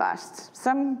healthy of us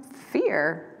some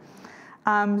fear,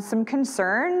 some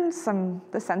concern,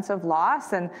 the sense of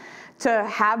loss, and to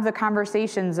have the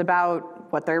conversations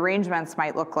about what the arrangements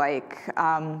might look like.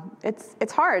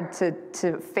 It's hard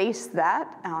to face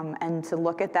that and to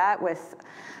look at that with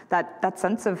that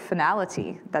sense of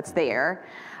finality that's there.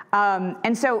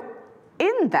 And so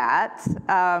in that,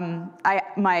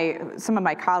 some of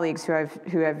my colleagues who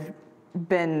have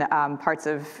been parts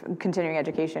of continuing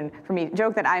education for me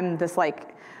joke that I'm this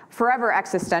like forever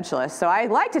existentialist. So I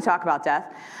like to talk about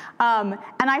death. And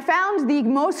I found the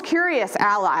most curious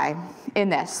ally in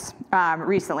this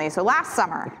recently. So last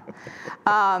summer,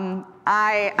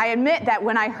 I admit that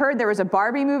when I heard there was a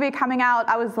Barbie movie coming out,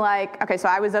 I was like, okay, so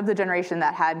I was of the generation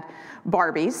that had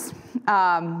Barbies.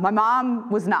 My mom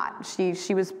was not.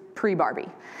 She was pre-Barbie.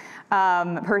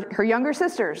 Her younger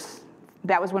sisters,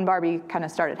 that was when Barbie kind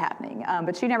of started happening.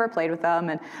 But she never played with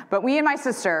them. But me and my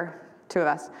sister, two of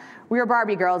us, we were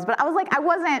Barbie girls. But I was like, I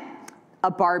wasn't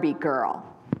a Barbie girl.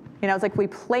 You know, it's like we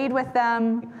played with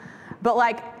them. But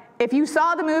like, if you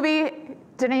saw the movie,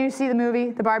 didn't you see the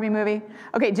movie, the Barbie movie?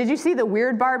 Okay, did you see the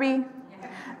weird Barbie?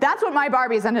 That's what my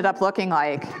Barbies ended up looking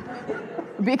like.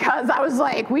 Because I was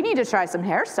like, we need to try some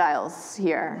hairstyles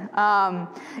here.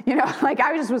 You know, like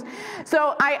I was.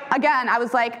 So I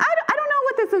was like, I don't know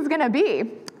what this is gonna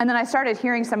be. And then I started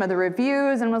hearing some of the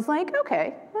reviews and was like,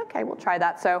 okay, we'll try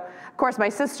that. So of course my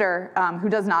sister, who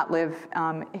does not live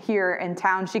here in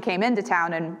town, she came into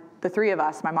town and the three of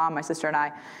us, my mom, my sister, and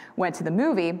I, went to the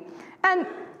movie. And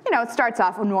you know, it starts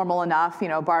off normal enough, you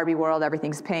know, Barbie world,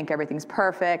 everything's pink, everything's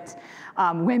perfect.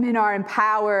 Women are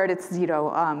empowered. It's, you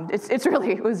know, it's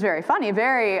really, it was very funny,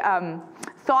 very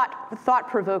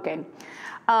thought-provoking.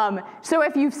 So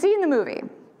if you've seen the movie,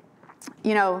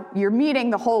 you know, you're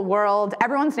meeting the whole world.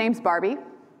 Everyone's name's Barbie,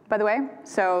 by the way,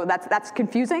 so that's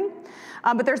confusing.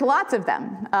 But there's lots of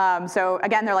them. So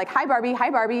again, they're like, hi Barbie,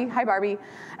 hi Barbie, hi Barbie.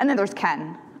 And then there's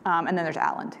Ken. And then there's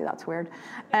Alan too, that's weird.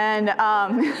 And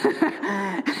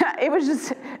it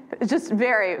was just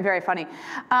very, very funny.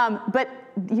 But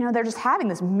you know, they're just having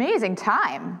this amazing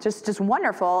time, just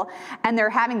wonderful. And they're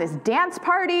having this dance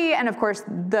party. And of course,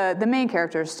 the main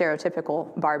character is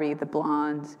stereotypical Barbie, the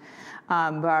blonde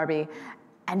Barbie.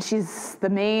 And she's the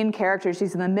main character,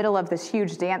 she's in the middle of this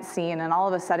huge dance scene, and all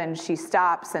of a sudden she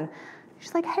stops and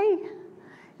she's like, hey,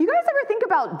 you guys ever think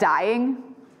about dying?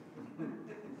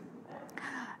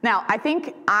 Now, I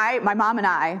think my mom and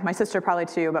I, my sister probably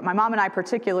too, but my mom and I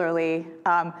particularly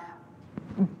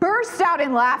burst out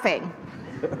in laughing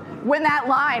when that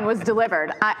line was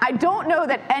delivered. I don't know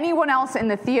that anyone else in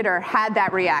the theater had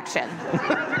that reaction.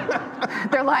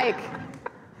 They're like,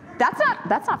 that's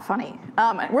not funny.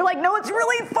 We're like, no, it's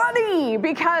really funny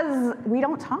because we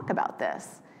don't talk about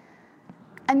this.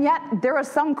 And yet there was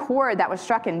some chord that was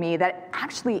struck in me that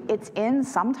actually it's in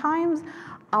sometimes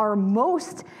our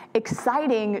most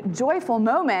exciting, joyful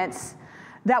moments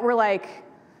that we're like,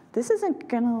 this isn't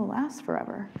gonna last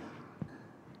forever.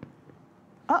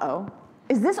 Uh-oh,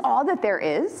 is this all that there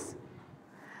is?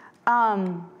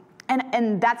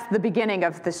 And that's the beginning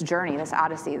of this journey, this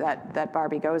odyssey that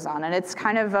Barbie goes on. And it's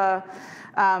kind of a,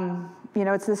 you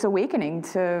know, it's this awakening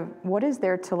to what is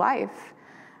there to life,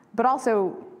 but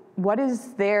also what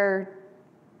is there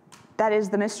that is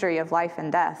the mystery of life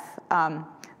and death.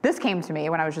 This came to me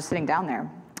when I was just sitting down there,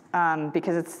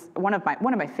 because it's one of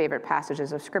my favorite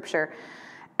passages of Scripture.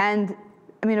 And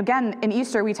I mean, again, in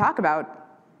Easter we talk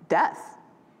about death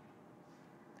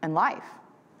and life.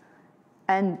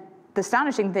 And the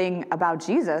astonishing thing about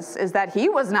Jesus is that he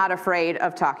was not afraid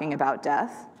of talking about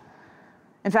death.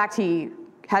 In fact, he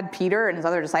had Peter and his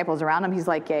other disciples around him. He's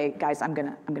like, hey, guys, I'm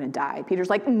gonna die. Peter's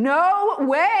like, no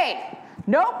way.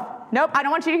 Nope, I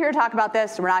don't want you to hear talk about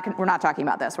this. We're not talking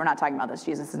about this. We're not talking about this.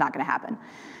 Jesus, is not gonna happen.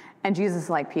 And Jesus is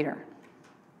like, Peter.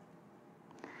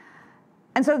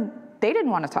 And so they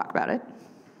didn't want to talk about it.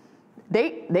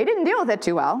 They didn't deal with it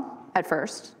too well at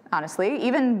first, honestly.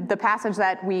 Even the passage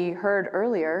that we heard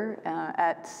earlier,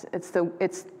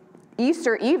 it's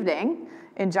Easter evening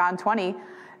in John 20,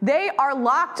 they are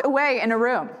locked away in a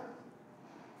room.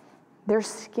 They're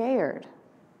scared.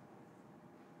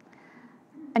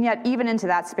 And yet, even into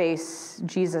that space,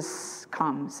 Jesus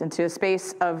comes into a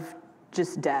space of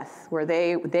just death, where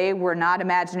they were not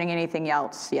imagining anything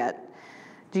else yet.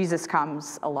 Jesus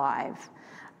comes alive.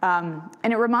 And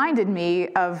it reminded me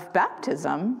of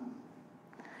baptism.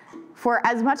 For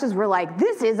as much as we're like,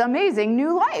 this is amazing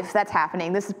new life that's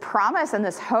happening, this promise and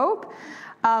this hope,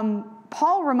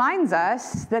 Paul reminds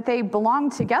us that they belong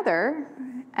together,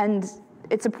 and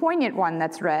it's a poignant one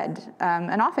that's read,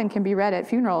 and often can be read at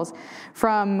funerals,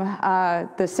 from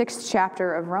the 6th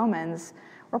chapter of Romans,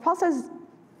 where Paul says,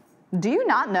 do you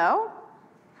not know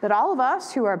that all of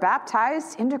us who are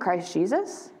baptized into Christ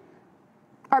Jesus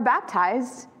are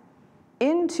baptized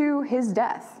into his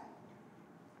death?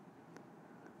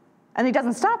 And he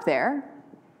doesn't stop there,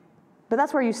 but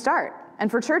that's where you start.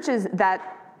 And for churches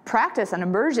that practice an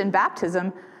immersion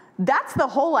baptism, that's the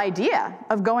whole idea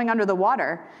of going under the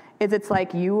water, is it's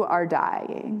like you are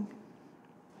dying.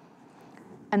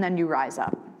 And then you rise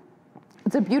up.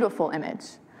 It's a beautiful image.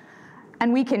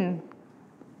 And we can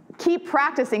keep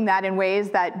practicing that in ways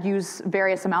that use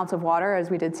various amounts of water, as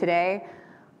we did today.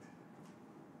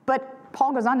 But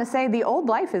Paul goes on to say the old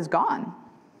life is gone,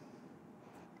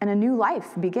 and a new life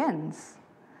begins.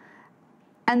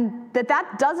 And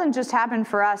that doesn't just happen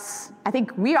for us. I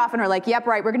think we often are like, yep,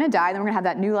 right, we're going to die, then we're going to have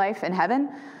that new life in heaven.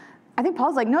 I think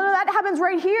Paul's like, no, that happens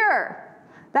right here.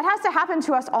 That has to happen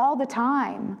to us all the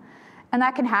time. And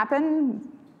that can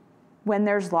happen when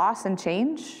there's loss and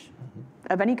change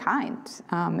of any kind,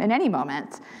 in any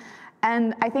moment.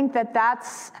 And I think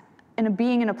that's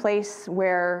being in a place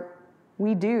where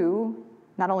we do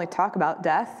not only talk about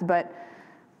death, but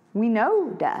we know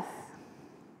death.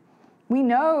 We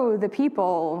know the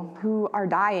people who are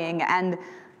dying,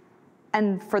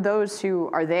 and for those who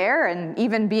are there, and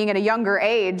even being at a younger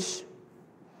age,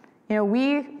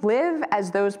 we live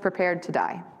as those prepared to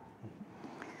die.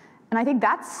 And I think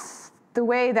that's the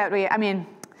way that we,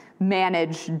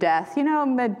 manage death.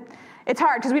 It's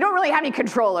hard because we don't really have any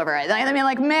control over it.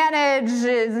 Manage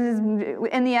is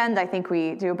in the end, I think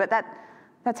we do, but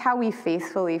that's how we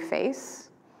faithfully face,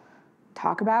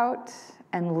 talk about,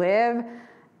 and live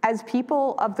as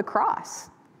people of the cross.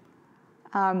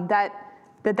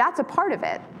 That's a part of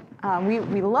it.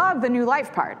 We love the new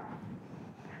life part,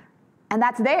 and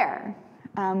that's there,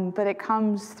 but it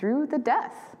comes through the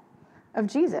death of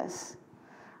Jesus.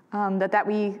 That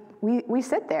we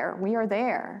sit there, we are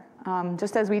there,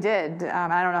 just as we did.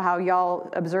 I don't know how y'all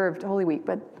observed Holy Week,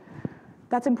 but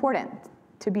that's important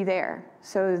to be there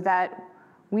so that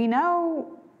we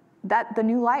know that the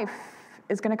new life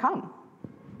is going to come.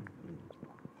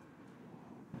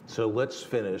 So let's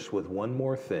finish with one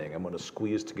more thing. I'm going to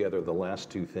squeeze together the last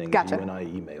two things Gotcha. you and I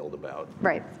emailed about.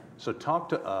 Right. So talk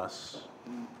to us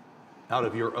out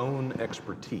of your own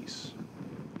expertise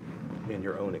and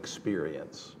your own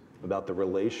experience about the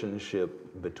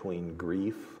relationship between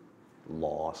grief,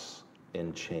 loss,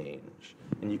 and change.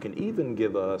 And you can even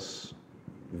give us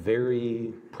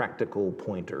very practical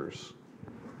pointers,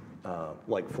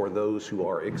 like for those who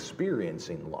are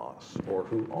experiencing loss or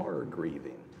who are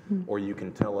grieving. Or you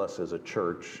can tell us as a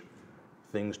church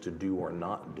things to do or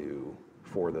not do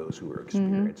for those who are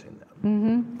experiencing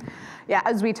them. Yeah,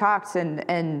 as we talked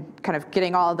and kind of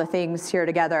getting all the things here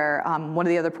together, one of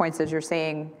the other points, as you're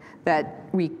saying, that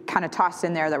we kind of tossed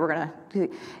in there that we're going to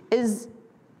is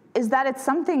that it's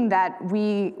something that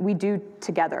we do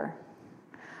together.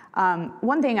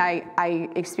 One thing I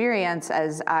experience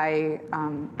as I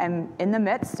am in the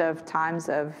midst of times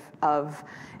of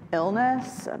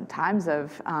illness, times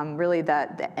of really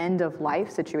the end of life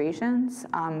situations,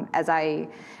 as I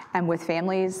am with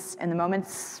families in the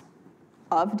moments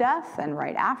of death and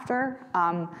right after,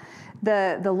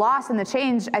 the loss and the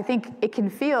change, I think it can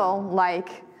feel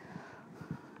like,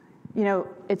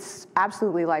 it's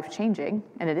absolutely life-changing,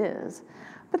 and it is,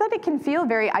 but that it can feel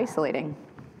very isolating,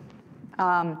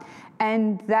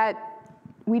 and that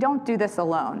we don't do this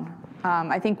alone.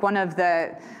 I think one of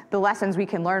the lessons we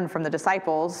can learn from the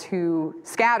disciples who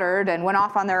scattered and went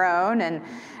off on their own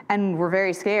and were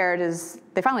very scared is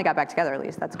they finally got back together, at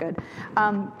least. That's good.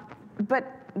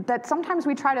 But that sometimes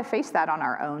we try to face that on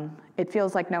our own. It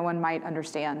feels like no one might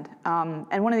understand.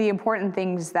 And one of the important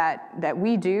things that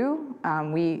we do,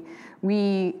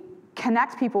 we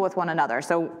connect people with one another.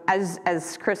 So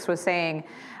as Chris was saying,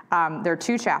 there are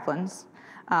two chaplains.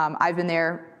 I've been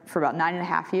there for about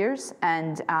 9.5 years,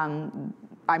 and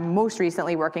I'm most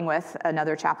recently working with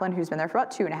another chaplain who's been there for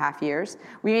about 2.5 years.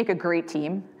 We make a great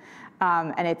team,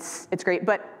 and it's great.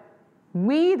 But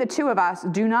we, the two of us,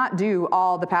 do not do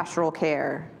all the pastoral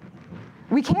care.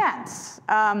 We can't.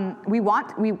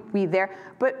 We there.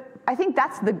 But I think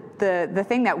that's the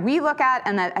thing that we look at,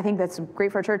 and that I think that's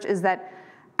great for our church, is that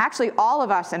actually all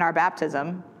of us in our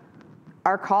baptism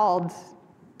are called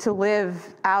to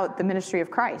live out the ministry of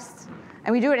Christ.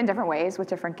 And we do it in different ways with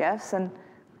different gifts, and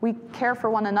we care for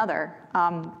one another.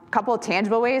 A couple of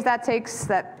tangible ways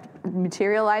that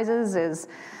materializes is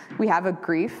we have a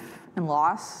grief and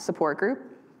loss support group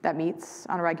that meets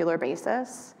on a regular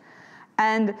basis.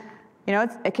 And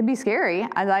it can be scary,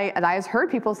 as I've heard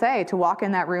people say, to walk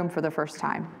in that room for the first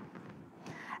time.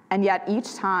 And yet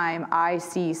each time I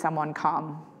see someone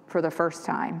come for the first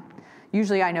time,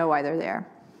 usually I know why they're there.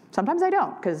 Sometimes I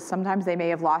don't, because sometimes they may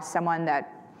have lost someone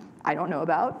that I don't know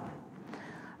about.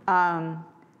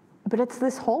 But it's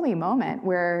this holy moment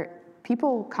where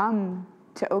people come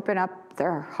to open up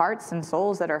their hearts and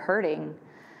souls that are hurting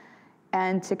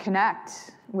and to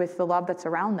connect with the love that's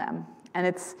around them.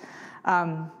 And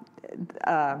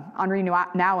Henri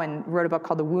Nouwen wrote a book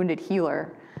called The Wounded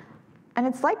Healer. And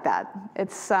it's like that.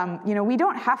 It's, we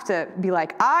don't have to be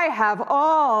like, I have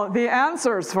all the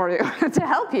answers for you to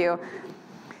help you.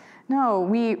 No,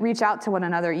 we reach out to one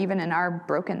another even in our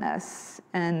brokenness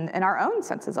and in our own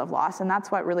senses of loss. And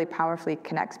that's what really powerfully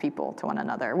connects people to one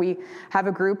another. We have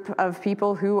a group of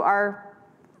people who are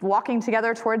walking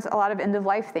together towards a lot of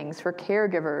end-of-life things for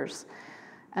caregivers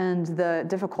and the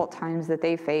difficult times that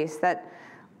they face, that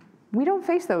we don't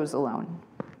face those alone.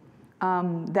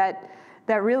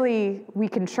 That really we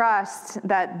can trust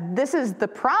that this is the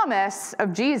promise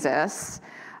of Jesus.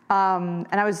 And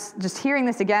I was just hearing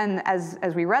this again as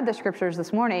we read the scriptures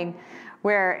this morning,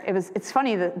 where it's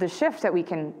funny, the shift that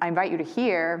I invite you to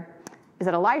hear is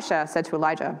that Elisha said to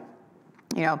Elijah,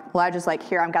 Elijah's like,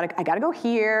 here, I gotta go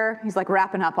here. He's like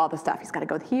wrapping up all the stuff. He's gotta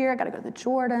go here, gotta go to the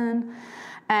Jordan.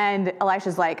 And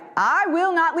Elisha's like, I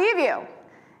will not leave you.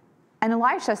 And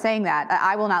Elisha saying that,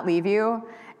 I will not leave you,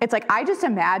 it's like, I just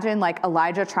imagine like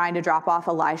Elijah trying to drop off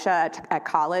Elisha at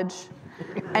college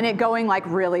and it going like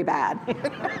really bad.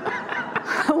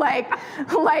 like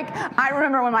I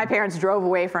remember when my parents drove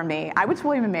away from me, I was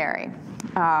William and Mary.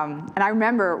 And I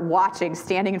remember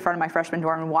standing in front of my freshman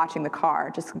dorm and watching the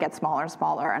car just get smaller and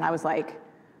smaller. And I was like,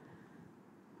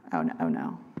 oh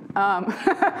no.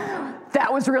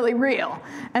 That was really real.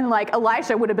 And like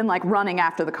Elisha would have been like running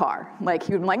after the car. Like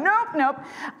he would have been like, nope.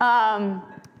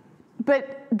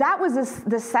 But that was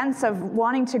the sense of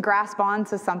wanting to grasp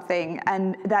onto something,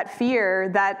 and that fear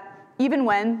that even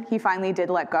when he finally did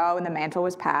let go and the mantle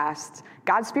was passed,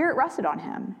 God's Spirit rested on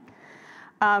him.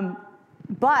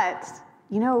 But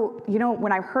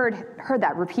when I heard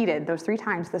that repeated those 3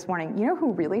 times this morning, you know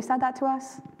who really said that to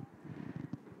us?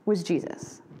 Was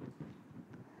Jesus.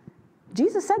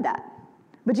 Jesus said that,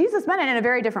 but Jesus meant it in a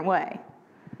very different way.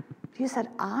 Jesus said,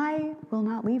 I will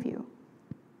not leave you.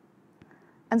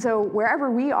 And so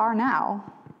wherever we are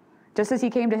now, just as he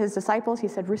came to his disciples, he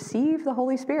said, receive the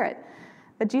Holy Spirit,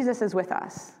 that Jesus is with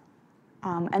us.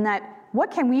 And that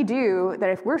what can we do that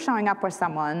if we're showing up with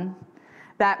someone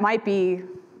that might be,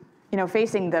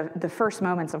 facing the first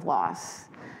moments of loss,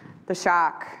 the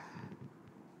shock,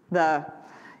 all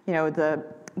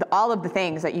of the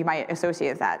things that you might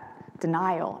associate with that,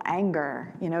 denial,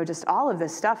 anger, just all of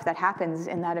this stuff that happens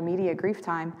in that immediate grief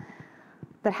time,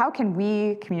 that how can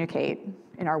we communicate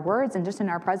in our words and just in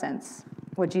our presence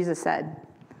what Jesus said,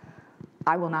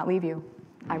 I will not leave you.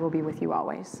 I will be with you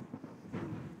always.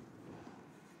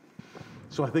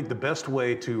 So I think the best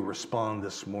way to respond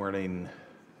this morning,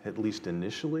 at least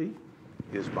initially,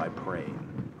 is by praying.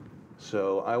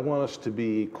 So I want us to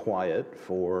be quiet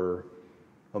for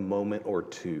a moment or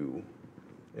two.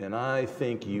 And I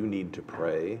think you need to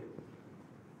pray.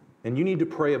 And you need to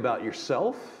pray about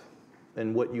yourself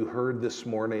and what you heard this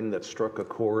morning that struck a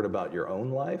chord about your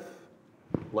own life,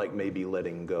 like maybe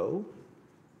letting go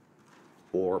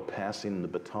or passing the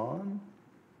baton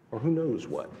or who knows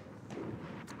what.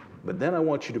 But then I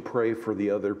want you to pray for the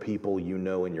other people you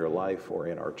know in your life or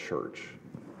in our church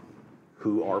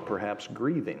who are perhaps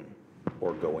grieving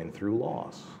or going through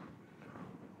loss,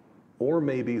 or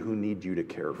maybe who need you to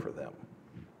care for them.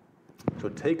 So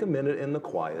take a minute in the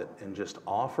quiet and just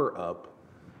offer up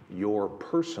your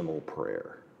personal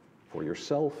prayer for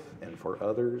yourself and for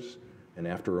others. And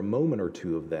after a moment or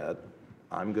two of that,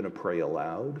 I'm going to pray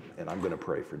aloud, and I'm going to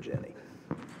pray for Jenny.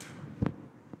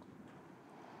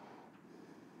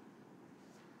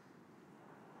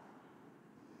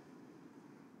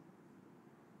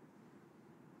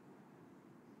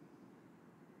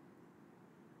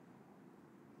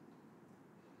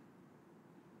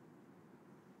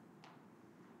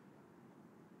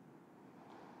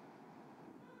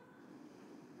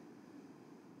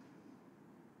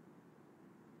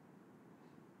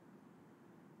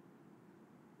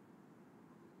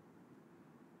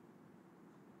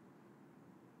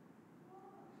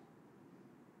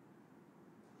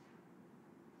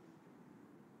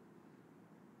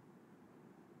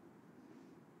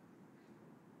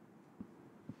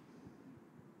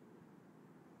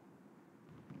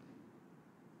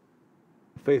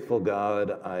 Faithful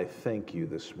God, I thank you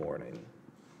this morning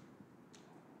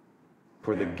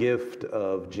for the gift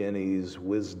of Jenny's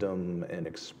wisdom and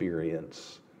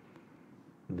experience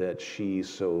that she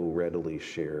so readily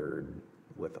shared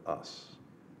with us.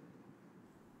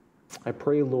 I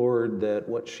pray, Lord, that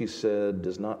what she said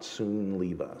does not soon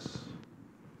leave us,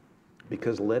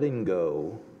 because letting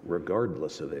go,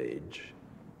 regardless of age,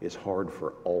 is hard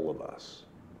for all of us.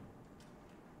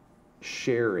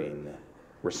 Sharing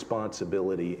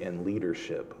responsibility and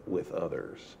leadership with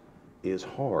others is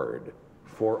hard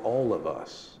for all of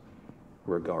us,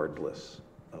 regardless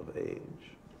of age.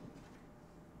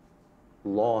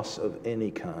 loss of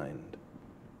any kind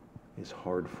is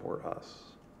hard for us,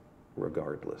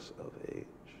 regardless of age.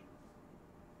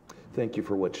 Thank you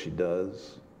for what she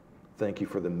does. Thank you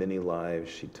for the many lives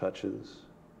she touches.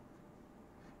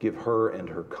 Give her and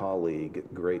her colleague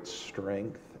great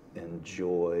strength and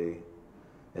joy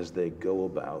as they go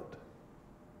about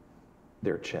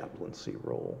their chaplaincy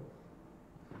role.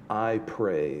 I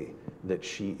pray that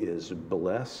she is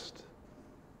blessed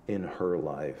in her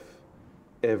life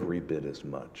every bit as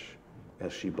much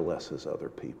as she blesses other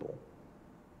people.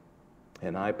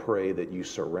 And I pray that you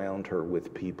surround her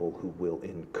with people who will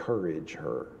encourage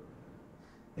her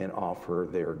and offer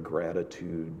their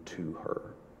gratitude to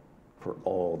her for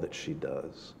all that she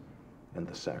does and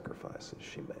the sacrifices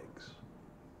she makes.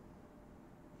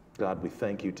 God, we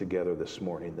thank you together this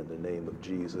morning in the name of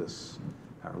Jesus,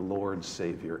 our Lord,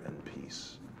 Savior, and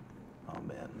peace.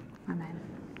 Amen. Amen.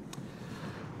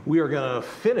 We are going to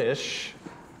finish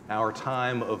our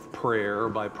time of prayer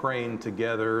by praying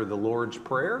together the Lord's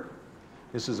Prayer.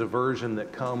 This is a version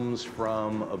that comes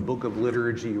from a book of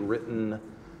liturgy written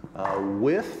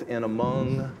with and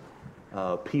among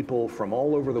people from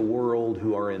all over the world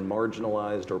who are in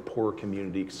marginalized or poor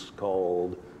communities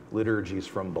called Liturgies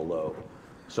from Below.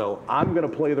 So I'm going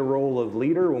to play the role of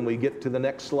leader. When we get to the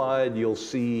next slide, you'll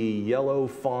see yellow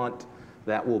font.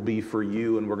 That will be for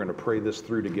you, and we're going to pray this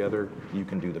through together. You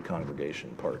can do the congregation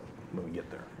part when we get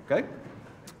there, okay?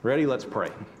 Ready? Let's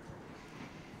pray.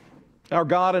 Our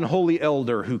God and holy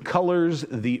elder who colors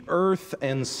the earth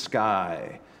and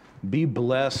sky, be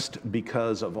blessed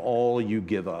because of all you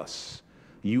give us.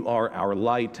 You are our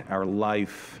light, our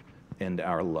life, and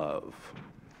our love.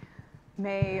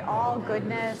 May all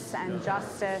goodness and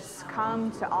justice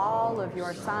come to all of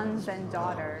your sons and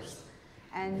daughters.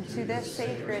 And to this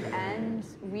sacred end,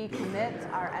 we commit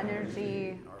our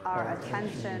energy, our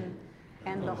attention,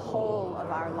 and the whole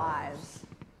of our lives.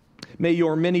 May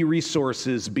your many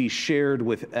resources be shared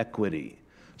with equity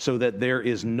so that there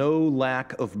is no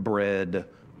lack of bread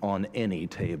on any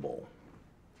table.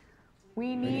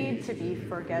 We need to be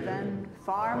forgiven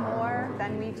far more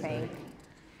than we take,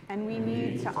 and we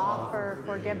need to offer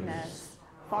forgiveness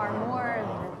far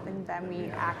more than we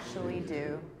actually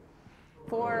do.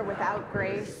 For without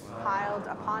grace piled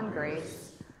upon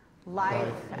grace,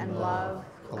 life and love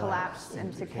collapse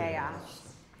into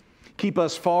chaos. Keep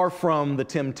us far from the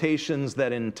temptations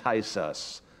that entice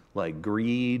us, like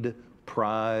greed,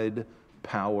 pride,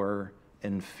 power,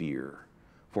 and fear.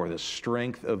 For the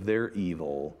strength of their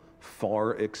evil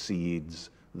far exceeds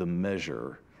the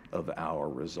measure of our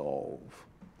resolve.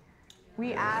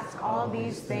 We ask all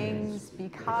these things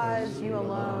because you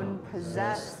alone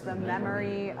possess the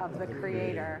memory of the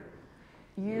Creator.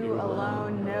 You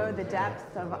alone know the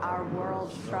depth of our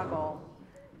world struggle,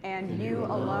 and you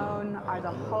alone are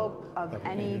the hope of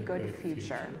any good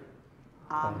future.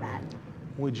 Amen.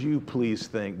 Would you please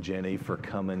thank Jenny for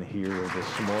coming here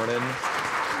this morning?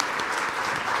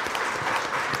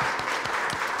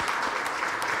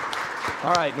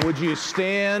 All right, would you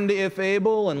stand if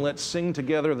able, and let's sing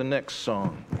together the next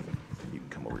song. You can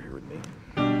come over here with me.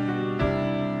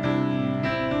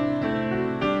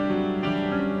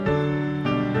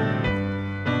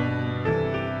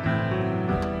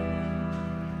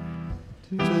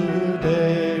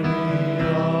 Today we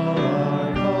all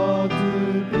are called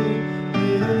to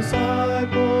be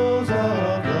disciples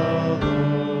of the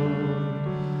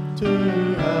Lord,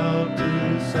 to help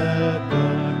to set the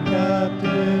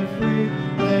captive free.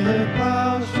 Make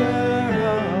plowshare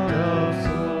out of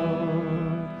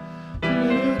sword.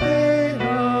 Today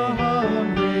the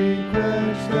hungry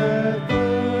quench their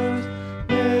thirst.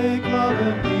 Make love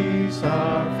and peace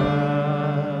our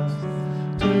fast.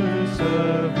 To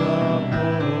serve the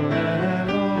poor and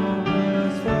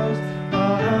homeless first.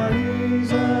 Our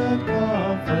ease and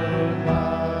comfort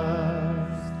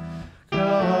last.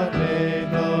 God made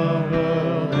the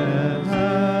world and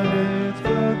had its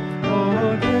birth.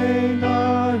 Ordained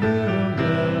our human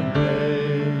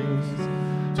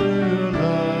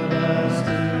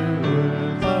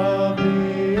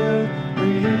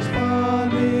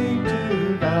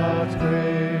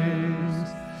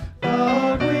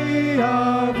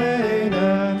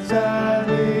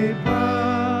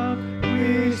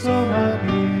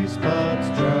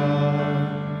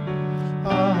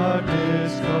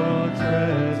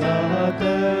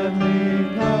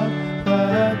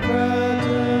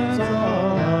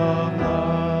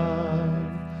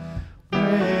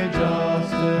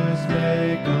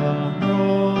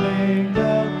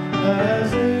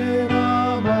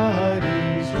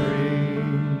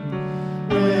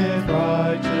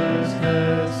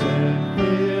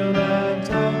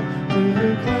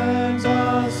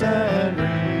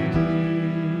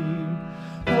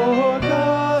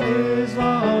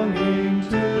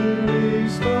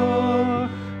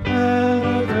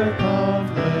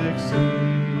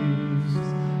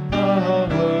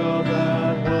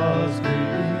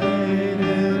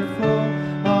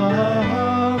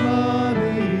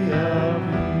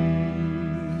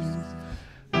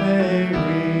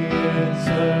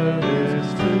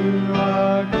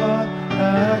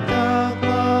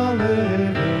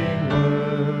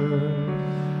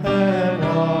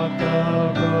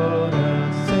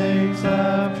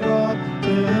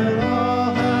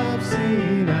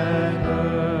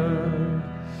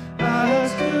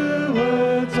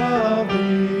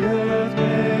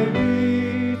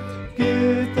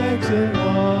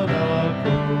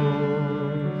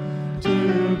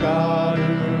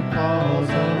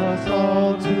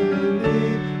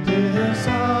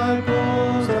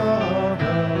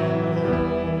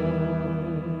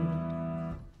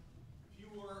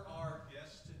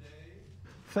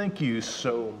Thank you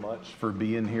so much for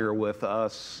being here with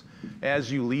us. As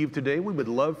you leave today, we would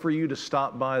love for you to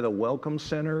stop by the Welcome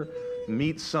Center,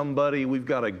 meet somebody. We've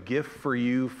got a gift for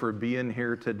you for being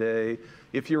here today.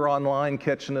 If you're online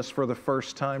catching us for the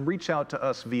first time, reach out to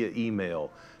us via email.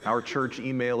 Our church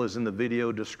email is in the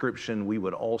video description. We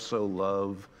would also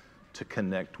love to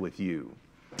connect with you.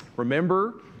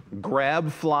 Remember, grab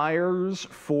flyers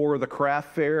for the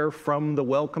craft fair from the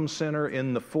Welcome Center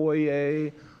in the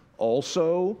foyer.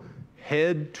 Also,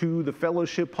 head to the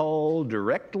fellowship hall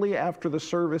directly after the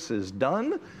service is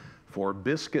done for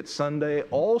Biscuit Sunday.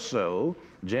 Also,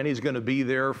 Jenny's going to be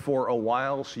there for a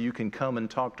while, so you can come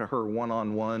and talk to her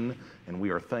one-on-one, and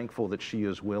we are thankful that she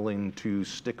is willing to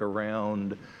stick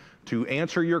around to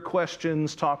answer your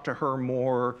questions, talk to her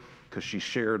more, because she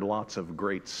shared lots of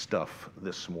great stuff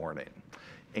this morning.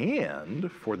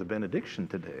 And for the benediction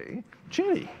today,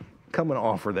 Jenny, come and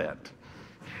offer that.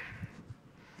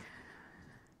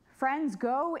 Friends,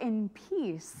 go in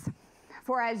peace.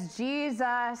 For as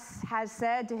Jesus has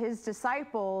said to his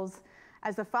disciples,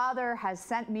 as the Father has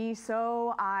sent me,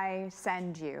 so I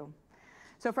send you.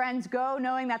 So friends, go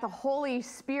knowing that the Holy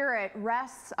Spirit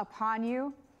rests upon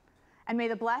you, and may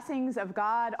the blessings of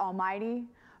God Almighty,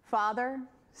 Father,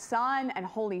 Son, and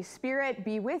Holy Spirit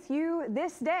be with you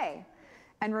this day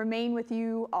and remain with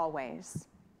you always.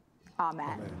 Amen.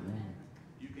 Amen.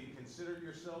 You can consider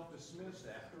yourself dismissed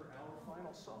after our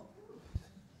final song.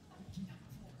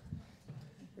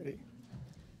 Ready?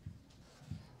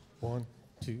 1,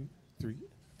 2, 3,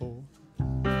 4.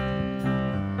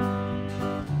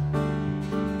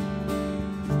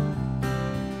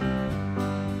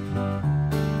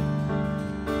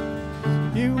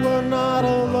 You are not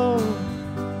alone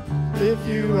if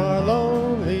you are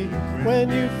lonely.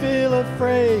 When you feel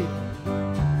afraid,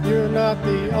 you're not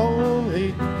the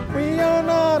only. We are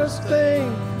not a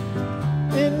stain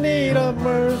in need of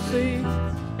mercy,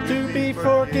 to be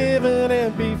forgiven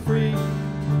and be free.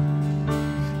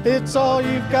 It's all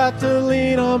you've got to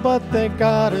lean on, but thank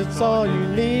God it's all you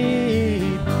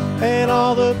need. And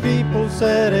all the people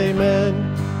said amen.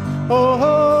 Oh, oh,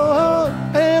 oh.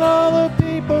 And all the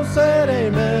people said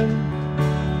amen.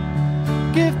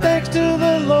 Give thanks to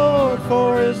the Lord,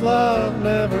 for his love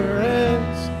never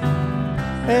ends.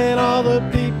 And all the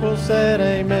people said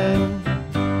amen.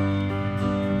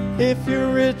 If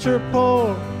you're rich or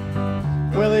poor,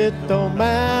 well, it don't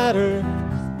matter,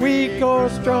 weak or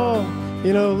strong,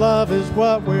 you know love is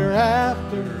what we're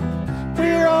after.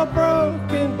 We're all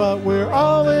broken, but we're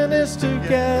all in this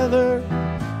together.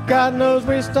 God knows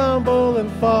we stumble and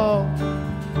fall,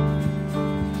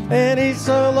 and he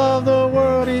so loved the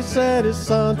world, he sent his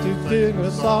son to give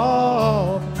us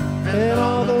all. And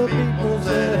all the people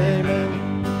said amen.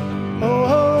 Oh,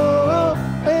 oh, oh.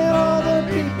 And all the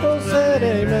people said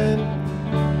amen.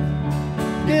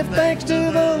 Give thanks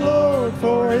to the Lord,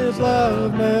 for his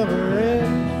love never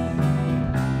ends.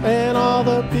 And all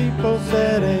the people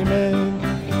said amen.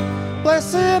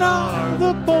 Blessed are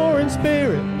the poor in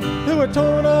spirit, who are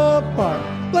torn apart.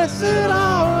 Blessed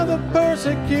are the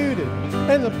persecuted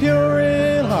and the pure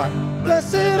in heart.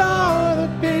 Blessed are the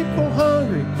people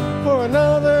hungry for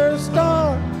another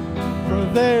star. For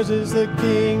theirs is the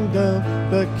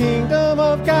kingdom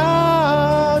of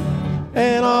God.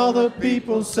 And all the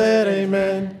people said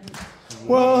amen.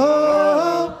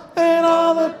 Whoa, and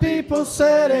all the people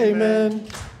said amen.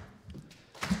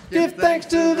 Give thanks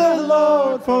to the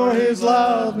Lord, for his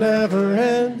love never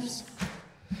ends.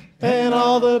 And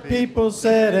all the people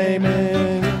said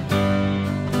amen.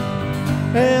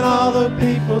 And all the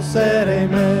people said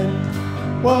amen.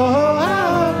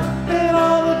 Whoa, and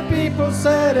all the people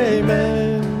said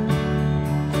amen.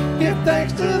 Give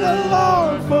thanks to the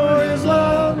Lord, for his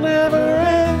love never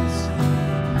ends.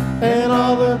 And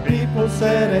all the people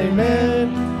said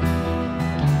amen.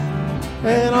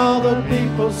 And all the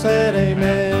people said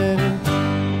amen.